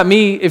you're not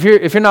me, if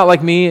you're not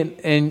like me,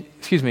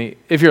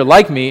 if you're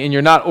like me and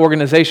you're not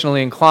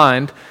organizationally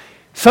inclined,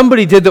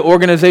 somebody did the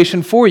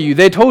organization for you.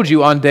 They told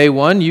you on day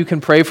 1 you can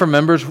pray for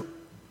members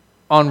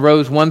on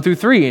rows 1 through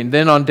 3, and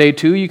then on day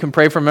 2 you can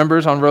pray for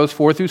members on rows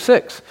 4 through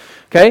 6.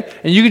 Okay?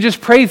 And you can just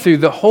pray through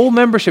the whole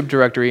membership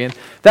directory, and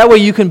that way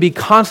you can be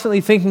constantly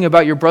thinking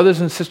about your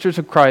brothers and sisters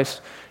of Christ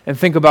and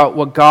think about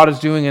what God is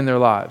doing in their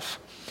lives.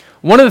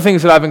 One of the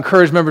things that I've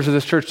encouraged members of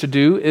this church to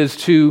do is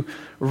to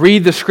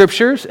read the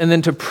scriptures and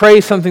then to pray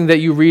something that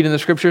you read in the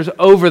scriptures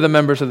over the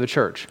members of the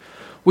church.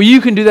 Well,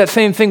 you can do that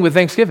same thing with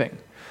Thanksgiving.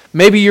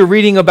 Maybe you're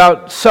reading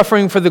about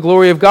suffering for the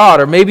glory of God,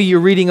 or maybe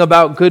you're reading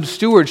about good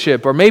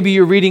stewardship, or maybe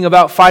you're reading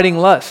about fighting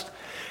lust.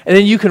 And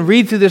then you can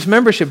read through this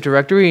membership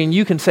directory and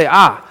you can say,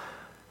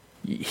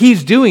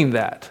 he's doing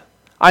that.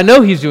 I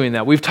know he's doing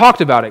that. We've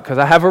talked about it because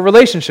I have a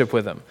relationship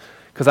with him,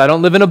 because I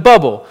don't live in a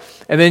bubble.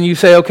 And then you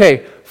say,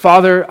 okay,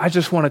 Father, I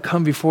just want to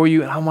come before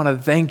you and I want to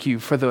thank you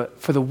for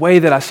the way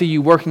that I see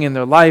you working in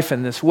their life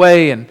in this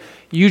way. And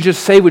you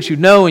just say what you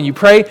know and you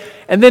pray.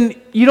 And then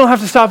you don't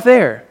have to stop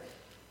there.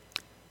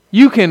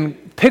 You can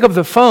pick up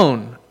the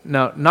phone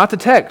Now, not to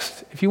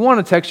text. If you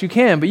want to text, you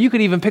can, but you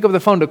could even pick up the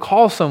phone to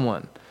call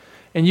someone.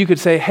 And you could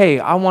say, hey,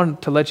 I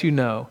want to let you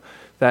know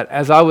that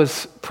as I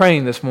was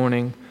praying this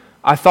morning,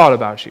 I thought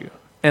about you.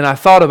 And I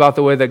thought about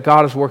the way that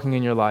God is working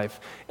in your life.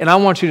 And I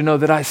want you to know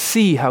that I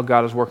see how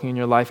God is working in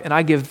your life, and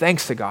I give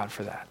thanks to God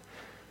for that.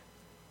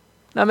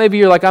 Now, maybe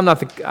you're like,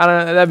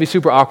 that'd be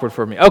super awkward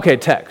for me. Okay,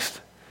 text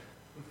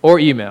or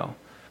email.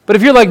 But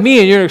if you're like me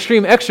and you're an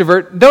extreme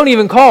extrovert, don't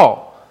even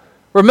call.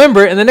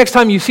 Remember, and the next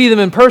time you see them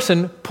in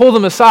person, pull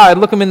them aside,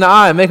 look them in the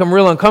eye, and make them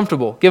real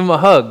uncomfortable. Give them a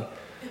hug.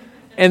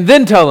 And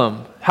then tell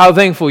them how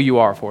thankful you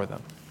are for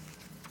them.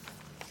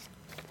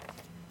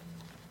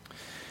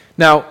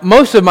 Now,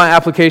 most of my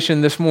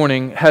application this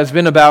morning has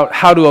been about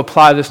how to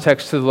apply this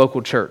text to the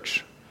local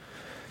church.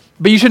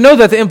 But you should know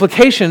that the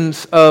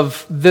implications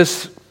of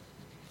this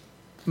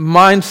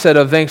mindset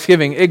of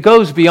thanksgiving, it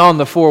goes beyond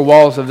the four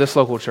walls of this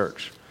local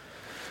church.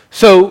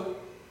 So,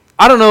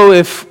 I don't know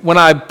if when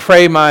I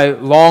pray my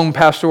long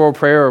pastoral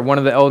prayer, or one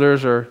of the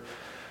elders, or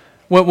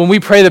when we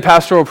pray the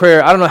pastoral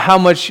prayer, I don't know how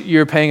much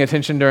you're paying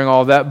attention during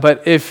all of that,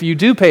 but if you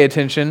do pay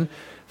attention,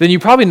 then you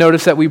probably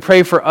notice that we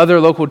pray for other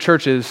local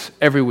churches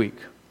every week.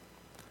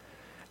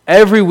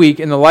 Every week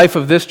in the life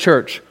of this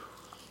church,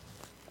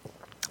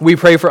 we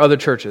pray for other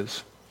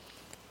churches.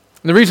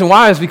 And the reason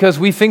why is because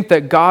we think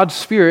that God's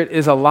Spirit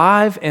is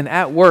alive and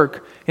at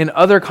work in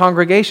other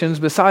congregations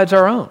besides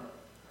our own.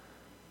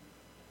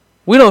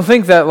 We don't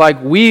think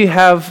that we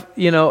have,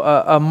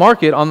 a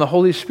market on the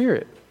Holy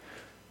Spirit.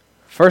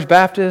 First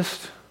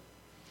Baptist,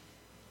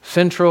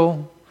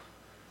 Central,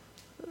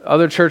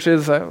 other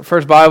churches,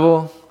 First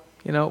Bible,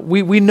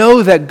 we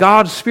know that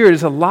God's Spirit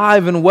is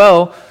alive and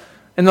well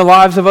in the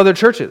lives of other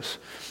churches.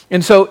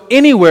 And so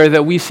anywhere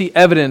that we see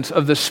evidence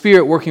of the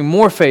Spirit working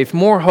more faith,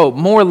 more hope,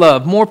 more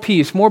love, more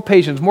peace, more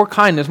patience, more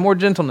kindness, more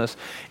gentleness,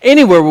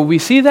 anywhere where we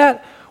see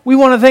that, we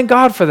want to thank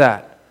God for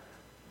that.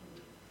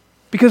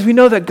 Because we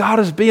know that God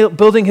is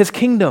building His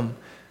kingdom.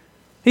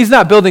 He's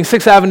not building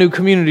 6th Avenue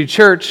Community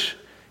Church.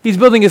 He's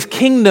building His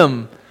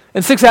kingdom.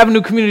 And 6th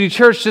Avenue Community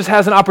Church just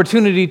has an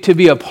opportunity to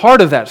be a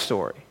part of that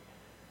story.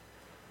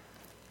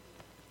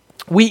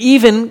 We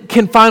even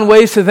can find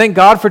ways to thank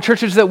God for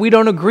churches that we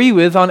don't agree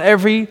with on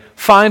every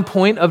fine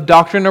point of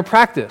doctrine or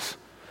practice.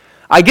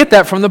 I get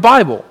that from the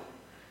Bible.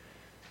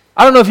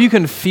 I don't know if you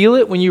can feel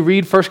it when you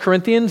read 1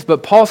 Corinthians,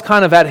 but Paul's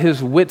kind of at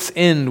his wit's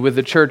end with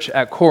the church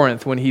at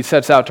Corinth when he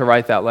sets out to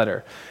write that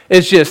letter.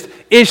 It's just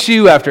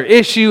issue after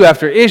issue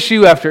after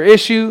issue after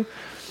issue.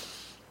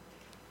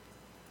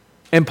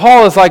 And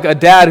Paul is like a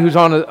dad who's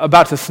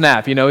about to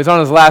snap, he's on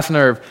his last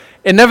nerve.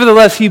 And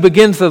nevertheless, he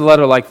begins the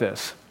letter like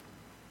this.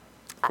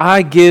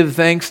 I give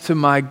thanks to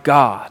my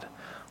God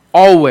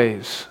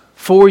always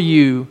for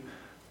you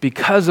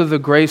because of the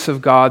grace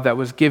of God that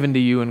was given to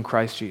you in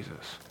Christ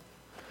Jesus.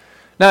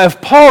 Now, if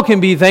Paul can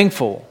be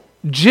thankful,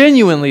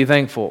 genuinely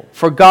thankful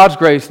for God's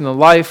grace in the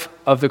life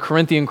of the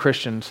Corinthian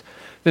Christians,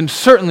 then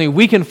certainly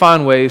we can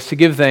find ways to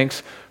give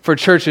thanks for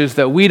churches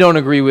that we don't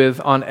agree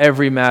with on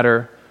every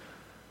matter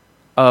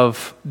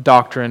of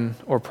doctrine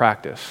or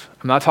practice.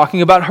 I'm not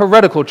talking about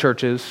heretical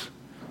churches.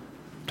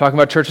 I'm talking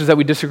about churches that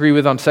we disagree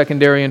with on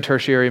secondary and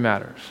tertiary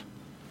matters.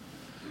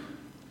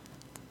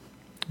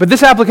 But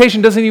this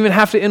application doesn't even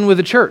have to end with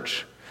a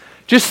church.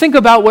 Just think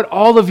about what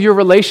all of your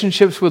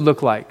relationships would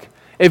look like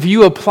if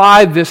you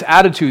applied this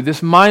attitude,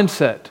 this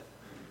mindset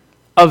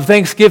of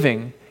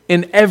thanksgiving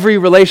in every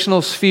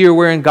relational sphere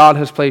wherein God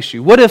has placed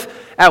you. What if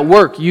at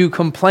work you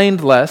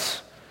complained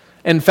less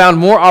and found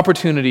more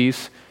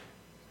opportunities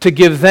to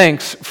give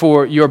thanks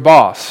for your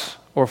boss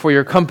or for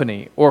your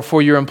company or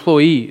for your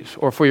employees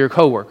or for your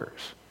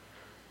coworkers?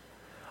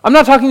 I'm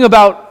not talking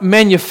about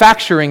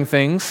manufacturing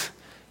things,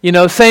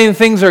 saying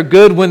things are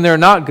good when they're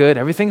not good.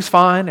 Everything's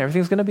fine.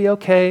 Everything's going to be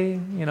okay.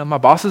 My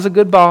boss is a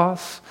good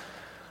boss.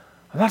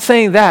 I'm not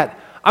saying that.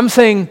 I'm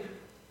saying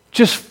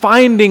just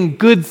finding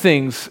good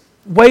things,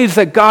 ways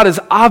that God is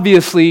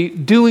obviously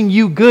doing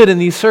you good in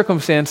these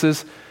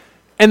circumstances,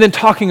 and then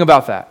talking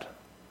about that.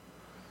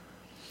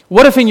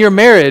 What if in your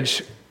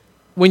marriage,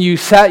 when you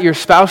sat your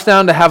spouse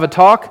down to have a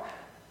talk,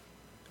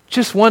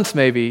 just once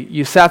maybe,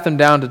 you sat them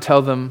down to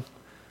tell them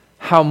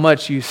how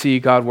much you see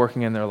God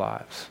working in their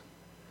lives,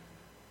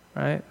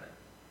 right?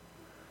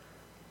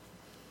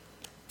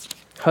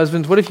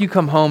 Husbands, what if you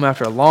come home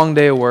after a long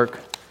day of work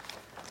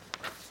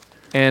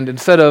and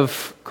instead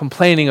of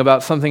complaining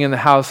about something in the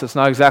house that's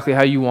not exactly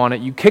how you want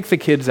it, you kicked the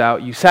kids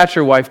out, you sat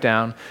your wife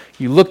down,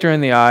 you looked her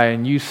in the eye,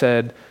 and you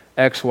said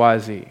X, Y,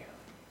 Z.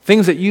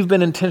 Things that you've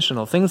been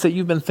intentional, things that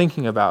you've been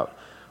thinking about,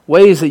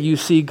 ways that you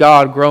see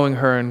God growing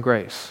her in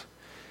grace.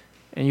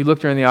 And you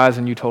looked her in the eyes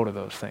and you told her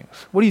those things.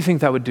 What do you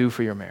think that would do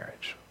for your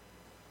marriage?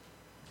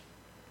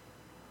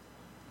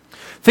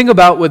 Think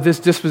about what this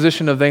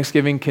disposition of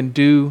thanksgiving can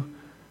do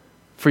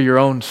for your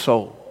own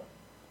soul.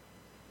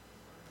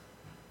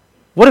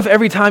 What if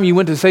every time you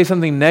went to say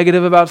something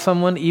negative about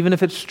someone, even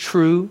if it's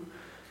true,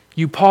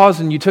 you paused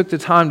and you took the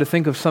time to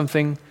think of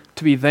something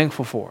to be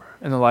thankful for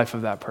in the life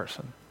of that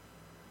person?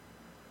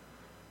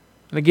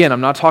 And again, I'm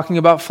not talking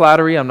about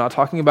flattery. I'm not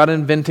talking about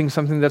inventing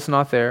something that's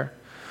not there.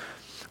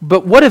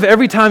 But what if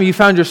every time you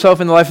found yourself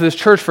in the life of this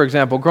church, for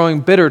example, growing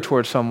bitter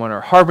towards someone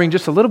or harboring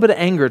just a little bit of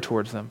anger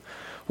towards them,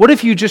 what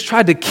if you just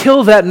tried to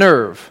kill that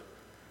nerve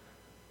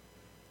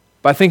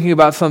by thinking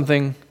about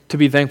something to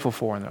be thankful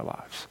for in their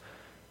lives?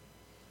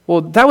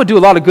 Well, that would do a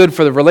lot of good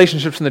for the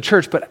relationships in the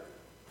church, but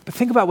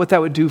think about what that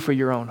would do for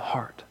your own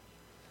heart.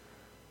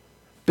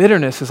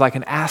 Bitterness is like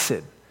an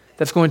acid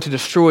that's going to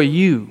destroy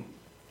you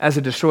as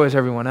it destroys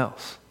everyone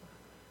else.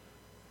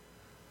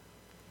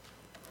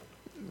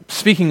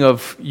 Speaking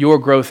of your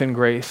growth in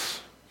grace,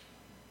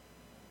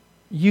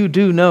 you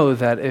do know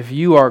that if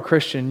you are a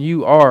Christian,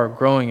 you are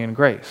growing in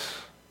grace,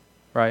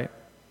 right?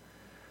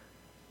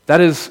 That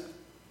is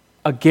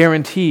a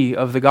guarantee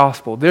of the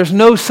gospel. There's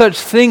no such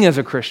thing as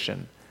a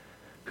Christian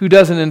who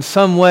doesn't in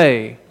some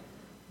way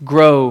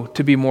grow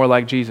to be more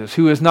like Jesus,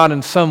 who is not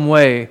in some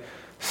way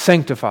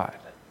sanctified.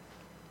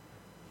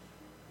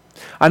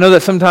 I know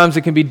that sometimes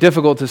it can be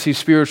difficult to see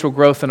spiritual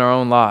growth in our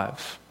own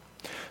lives.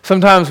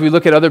 Sometimes we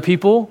look at other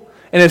people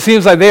and it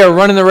seems like they are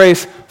running the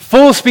race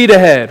full speed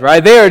ahead,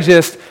 right? They are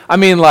just,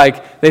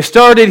 they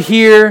started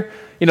here,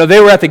 they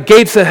were at the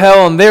gates of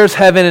hell and there's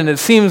heaven, and it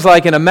seems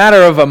like in a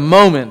matter of a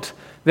moment,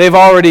 they've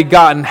already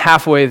gotten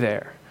halfway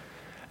there.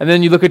 And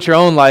then you look at your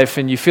own life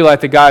and you feel like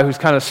the guy who's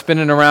kind of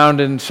spinning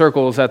around in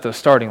circles at the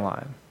starting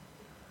line.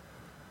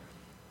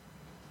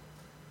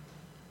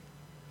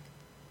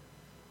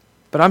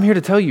 But I'm here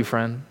to tell you,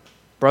 friend,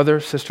 brother,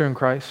 sister in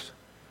Christ,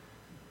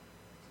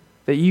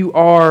 that you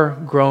are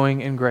growing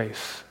in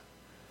grace.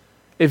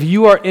 If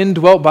you are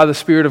indwelt by the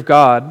Spirit of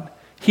God,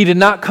 He did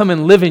not come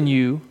and live in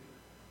you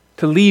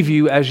to leave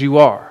you as you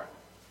are.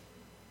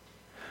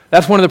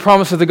 That's one of the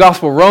promises of the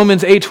gospel.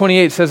 Romans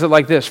 8:28 says it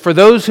like this: "For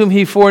those whom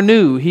He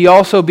foreknew, He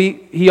also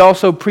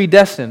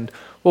predestined."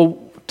 Well,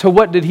 to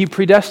what did He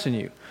predestine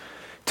you?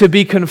 To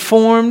be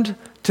conformed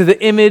to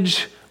the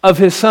image of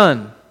His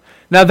Son.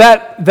 Now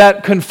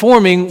that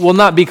conforming will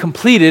not be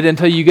completed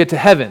until you get to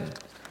heaven.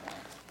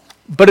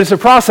 But it's a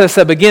process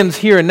that begins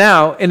here and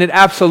now, and it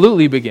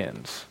absolutely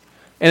begins.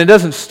 And it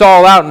doesn't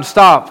stall out and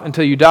stop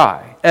until you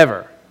die,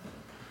 ever.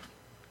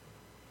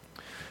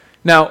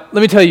 Now,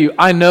 let me tell you,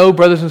 I know,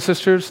 brothers and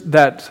sisters,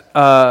 that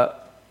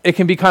it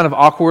can be kind of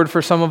awkward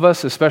for some of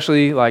us,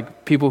 especially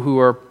like people who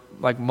are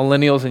like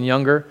millennials and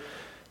younger,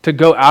 to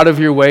go out of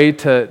your way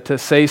to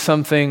say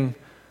something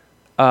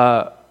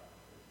kind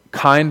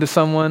to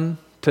someone,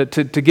 to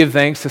give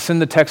thanks, to send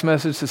the text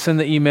message, to send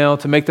the email,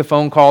 to make the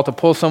phone call, to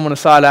pull someone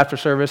aside after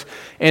service,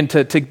 and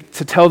to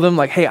tell them,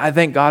 like, hey, I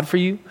thank God for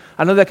you.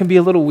 I know that can be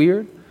a little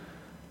weird,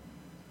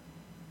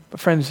 but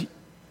friends,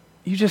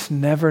 you just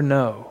never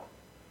know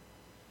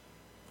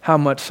how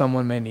much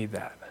someone may need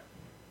that.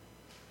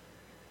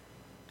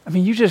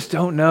 You just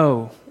don't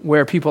know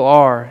where people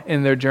are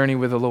in their journey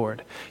with the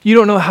Lord. You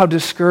don't know how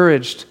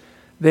discouraged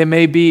they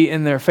may be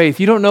in their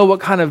faith. You don't know what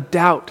kind of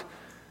doubt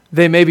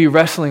they may be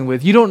wrestling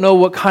with. You don't know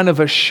what kind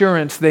of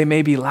assurance they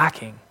may be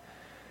lacking.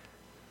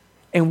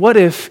 And what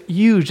if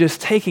you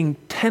just taking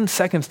 10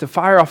 seconds to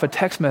fire off a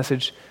text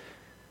message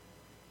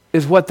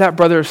is what that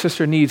brother or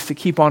sister needs to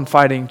keep on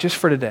fighting just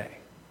for today?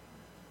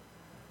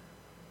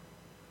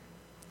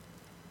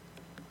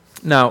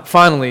 Now,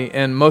 finally,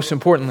 and most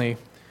importantly,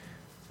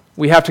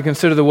 we have to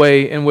consider the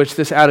way in which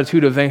this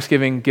attitude of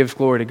thanksgiving gives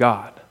glory to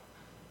God.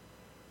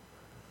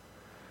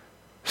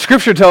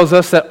 Scripture tells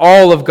us that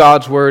all of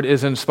God's word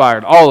is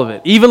inspired, all of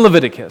it, even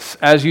Leviticus,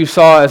 as you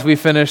saw as we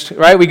finished,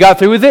 right? We got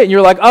through with it, and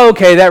you're like, oh,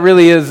 okay, that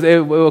really is,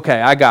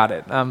 okay, I got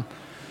it.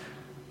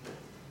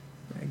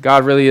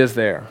 God really is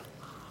there.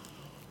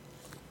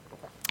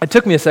 It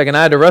took me a second.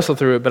 I had to wrestle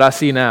through it, but I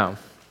see now.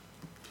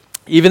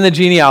 Even the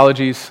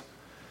genealogies,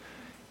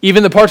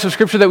 even the parts of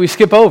Scripture that we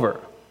skip over,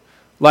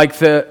 like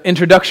the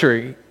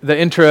introductory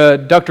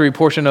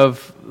portion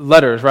of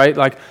letters, right?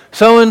 Like,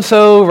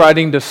 so-and-so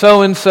writing to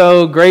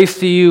so-and-so, grace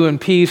to you and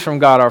peace from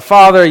God our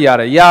Father,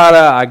 yada,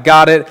 yada, I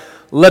got it.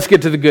 Let's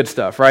get to the good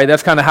stuff, right?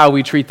 That's kind of how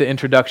we treat the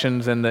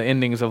introductions and the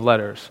endings of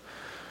letters.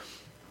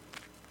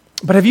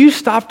 But have you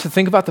stopped to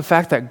think about the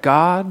fact that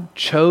God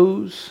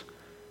chose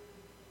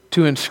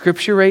to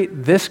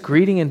inscripturate this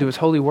greeting into His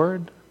holy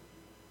word?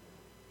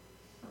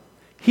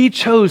 He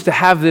chose to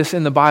have this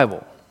in the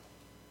Bible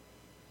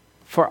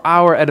for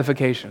our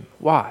edification.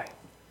 Why?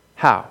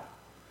 How?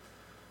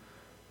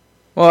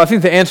 Well, I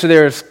think the answer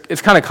there is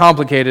it's kind of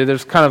complicated.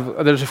 There's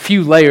a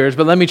few layers,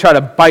 but let me try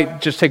to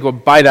take a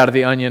bite out of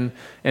the onion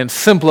and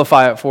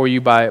simplify it for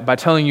you by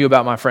telling you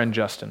about my friend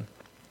Justin.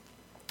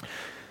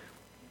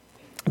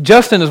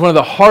 Justin is one of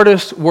the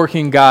hardest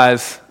working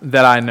guys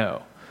that I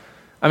know.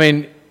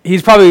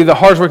 He's probably the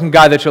hardest working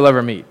guy that you'll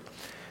ever meet.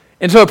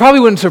 And so it probably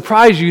wouldn't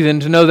surprise you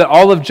then to know that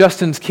all of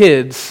Justin's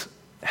kids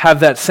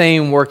have that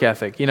same work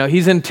ethic.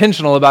 He's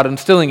intentional about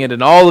instilling it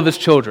in all of his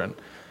children.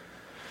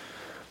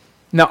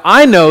 Now,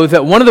 I know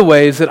that one of the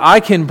ways that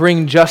I can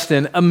bring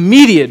Justin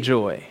immediate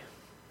joy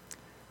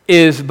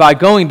is by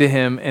going to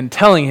him and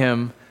telling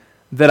him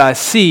that I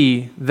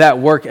see that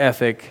work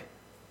ethic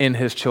in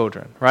his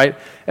children, right?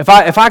 If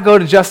I go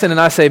to Justin and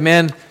I say,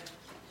 man,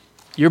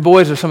 your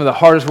boys are some of the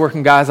hardest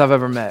working guys I've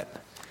ever met,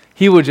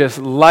 he would just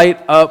light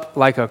up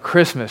like a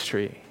Christmas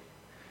tree.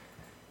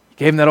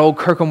 Gave him that old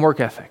Kirkham work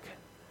ethic.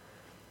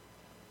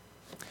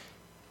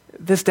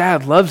 This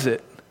dad loves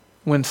it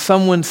when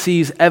someone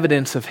sees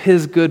evidence of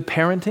his good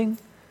parenting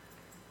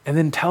and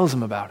then tells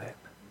him about it.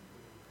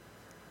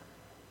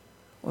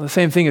 Well, the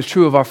same thing is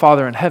true of our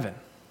Father in heaven.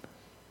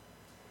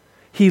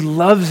 He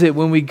loves it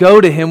when we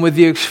go to him with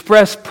the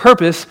express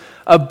purpose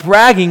of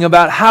bragging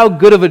about how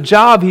good of a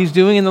job he's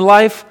doing in the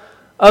life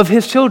of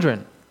his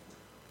children.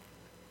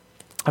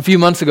 A few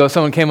months ago,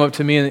 someone came up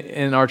to me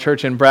in our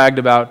church and bragged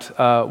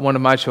about one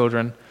of my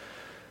children,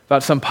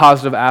 about some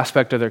positive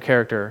aspect of their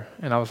character.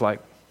 And I was like,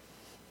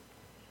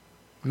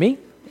 me?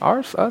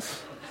 Ours?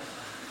 Us?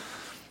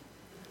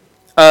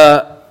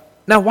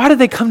 Now, why did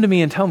they come to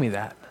me and tell me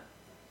that?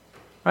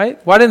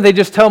 Right? Why didn't they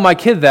just tell my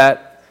kid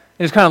that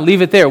and just kind of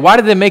leave it there? Why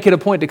did they make it a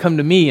point to come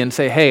to me and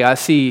say, hey, I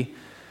see,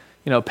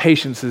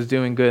 Patience is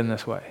doing good in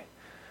this way?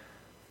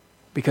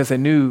 Because they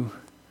knew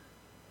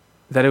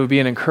that it would be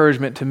an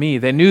encouragement to me.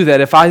 They knew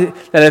that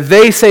if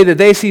they say that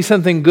they see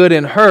something good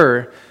in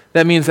her,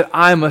 that means that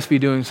I must be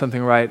doing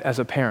something right as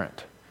a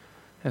parent.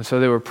 And so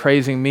they were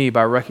praising me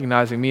by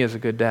recognizing me as a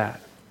good dad.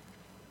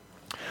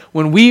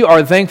 When we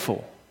are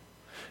thankful,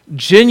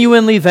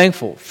 genuinely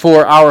thankful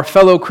for our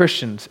fellow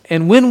Christians,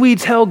 and when we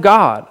tell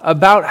God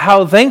about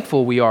how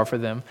thankful we are for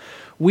them,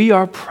 we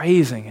are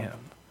praising him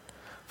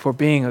for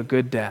being a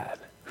good dad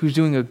who's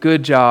doing a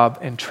good job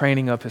in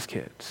training up his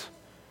kids.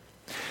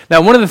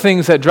 Now, one of the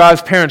things that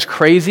drives parents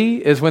crazy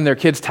is when their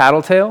kids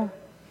tattletale.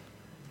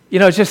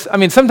 It's just,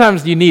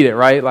 sometimes you need it,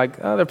 right? Like,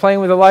 oh, they're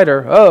playing with a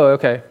lighter. Oh,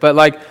 okay.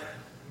 But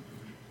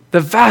the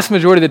vast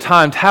majority of the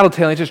time,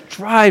 tattletaling just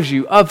drives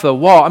you up the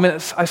wall.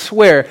 I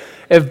swear,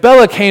 if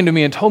Bella came to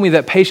me and told me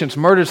that Patience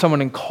murdered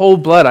someone in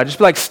cold blood, I'd just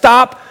be like,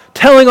 stop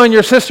telling on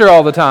your sister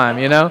all the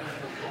time,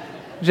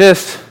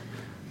 Just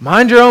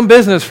mind your own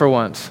business for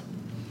once.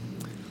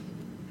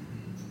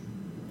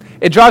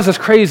 It drives us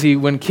crazy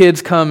when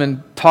kids come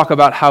and talk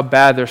about how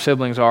bad their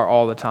siblings are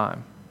all the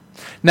time.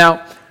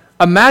 Now,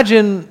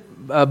 imagine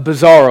a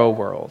bizarro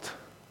world.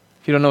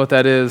 If you don't know what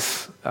that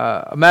is,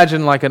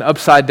 imagine like an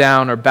upside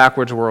down or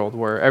backwards world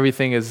where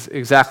everything is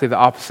exactly the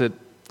opposite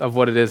of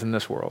what it is in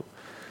this world.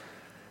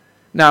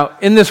 Now,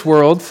 in this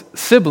world,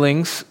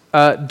 siblings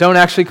don't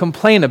actually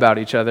complain about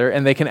each other,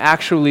 and they can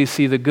actually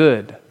see the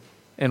good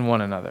in one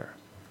another.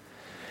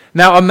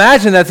 Now,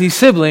 imagine that these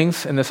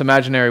siblings in this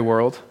imaginary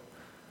world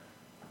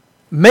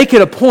make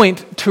it a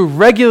point to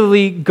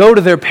regularly go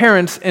to their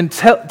parents and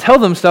tell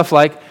them stuff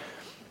like,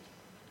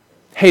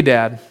 hey,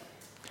 Dad,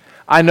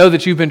 I know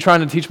that you've been trying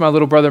to teach my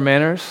little brother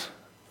manners.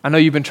 I know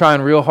you've been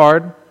trying real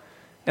hard.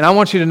 And I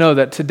want you to know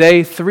that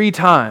today, 3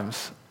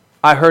 times,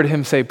 I heard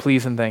him say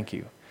please and thank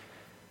you.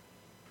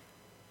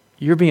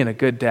 You're being a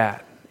good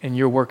dad, and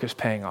your work is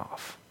paying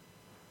off.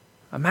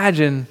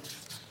 Imagine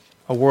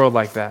a world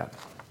like that.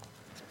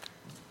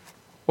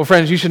 Well,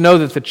 friends, you should know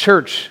that the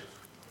church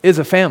is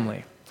a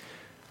family.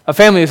 A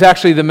family is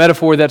actually the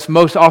metaphor that's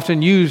most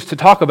often used to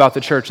talk about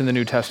the church in the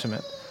New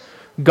Testament.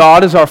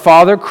 God is our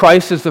Father,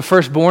 Christ is the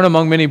firstborn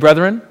among many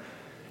brethren,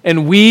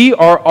 and we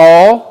are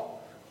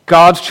all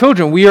God's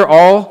children. We are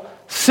all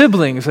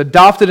siblings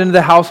adopted into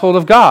the household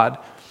of God.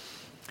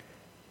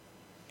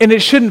 And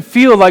it shouldn't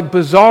feel like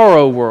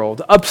bizarro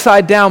world,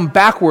 upside down,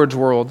 backwards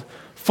world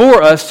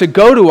for us to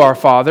go to our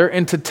Father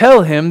and to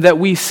tell him that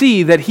we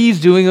see that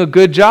he's doing a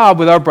good job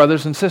with our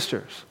brothers and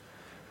sisters.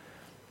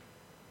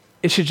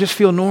 It should just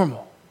feel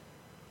normal.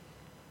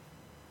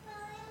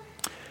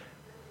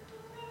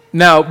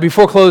 Now,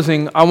 before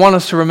closing, I want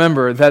us to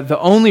remember that the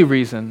only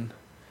reason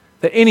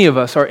that any of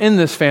us are in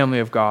this family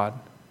of God,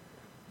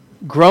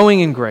 growing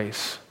in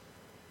grace,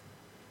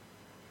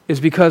 is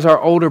because our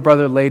older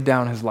brother laid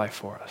down his life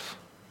for us.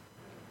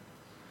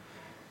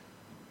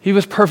 He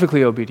was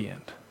perfectly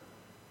obedient.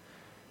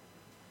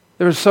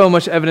 There was so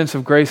much evidence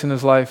of grace in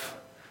his life,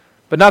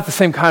 but not the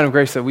same kind of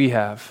grace that we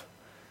have.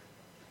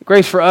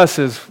 Grace for us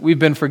is we've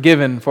been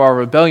forgiven for our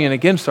rebellion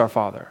against our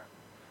Father.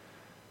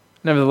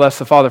 Nevertheless,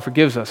 the Father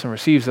forgives us and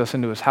receives us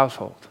into his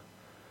household.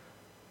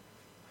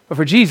 But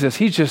for Jesus,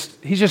 he's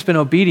just been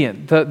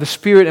obedient. The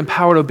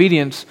Spirit-empowered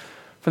obedience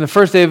from the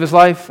first day of his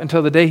life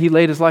until the day he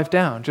laid his life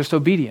down, just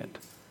obedient.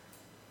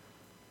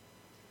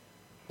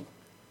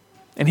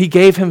 And he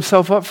gave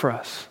himself up for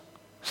us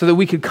so that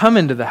we could come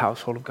into the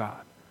household of God.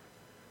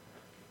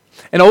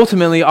 And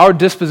ultimately, our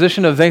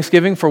disposition of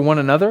thanksgiving for one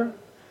another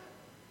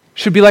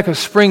should be like a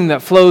spring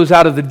that flows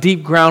out of the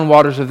deep ground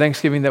waters of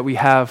thanksgiving that we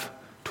have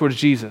towards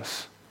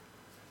Jesus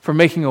for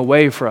making a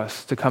way for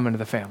us to come into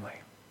the family.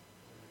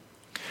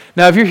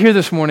 Now, if you're here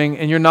this morning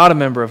and you're not a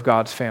member of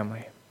God's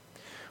family,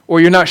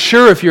 or you're not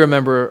sure if you're a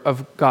member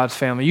of God's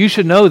family, you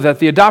should know that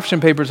the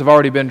adoption papers have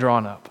already been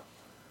drawn up.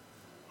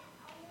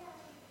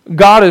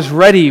 God is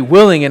ready,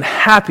 willing, and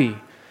happy,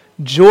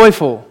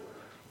 joyful,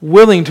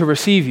 willing to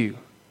receive you.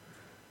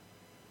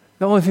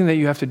 The only thing that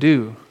you have to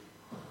do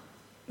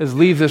is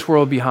leave this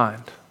world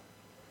behind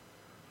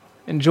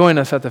and join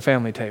us at the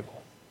family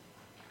table,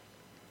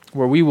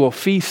 where we will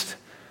feast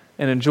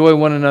and enjoy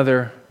one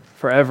another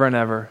forever and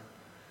ever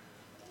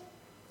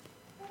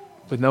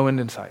with no end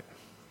in sight.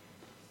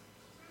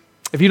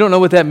 If you don't know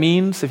what that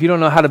means, if you don't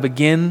know how to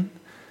begin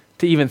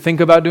to even think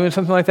about doing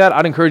something like that,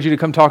 I'd encourage you to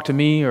come talk to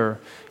me or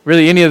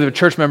really any of the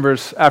church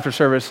members after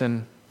service,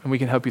 and we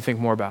can help you think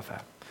more about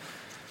that.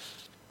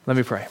 Let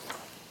me pray.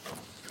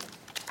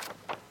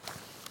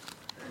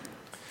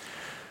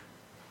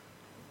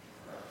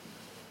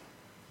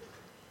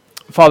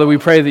 Father, we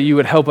pray that you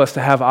would help us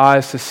to have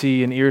eyes to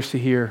see and ears to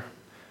hear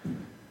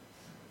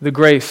the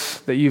grace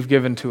that you've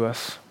given to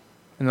us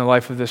in the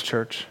life of this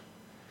church.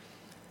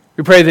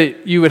 We pray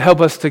that you would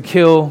help us to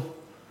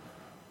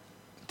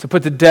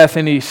put to death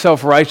any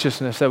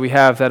self-righteousness that we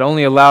have that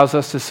only allows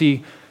us to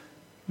see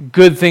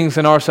good things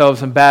in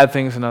ourselves and bad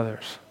things in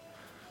others.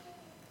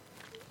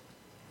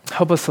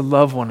 Help us to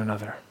love one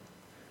another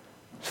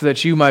so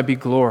that you might be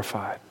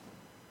glorified.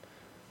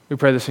 We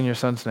pray this in your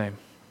Son's name.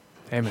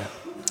 Amen.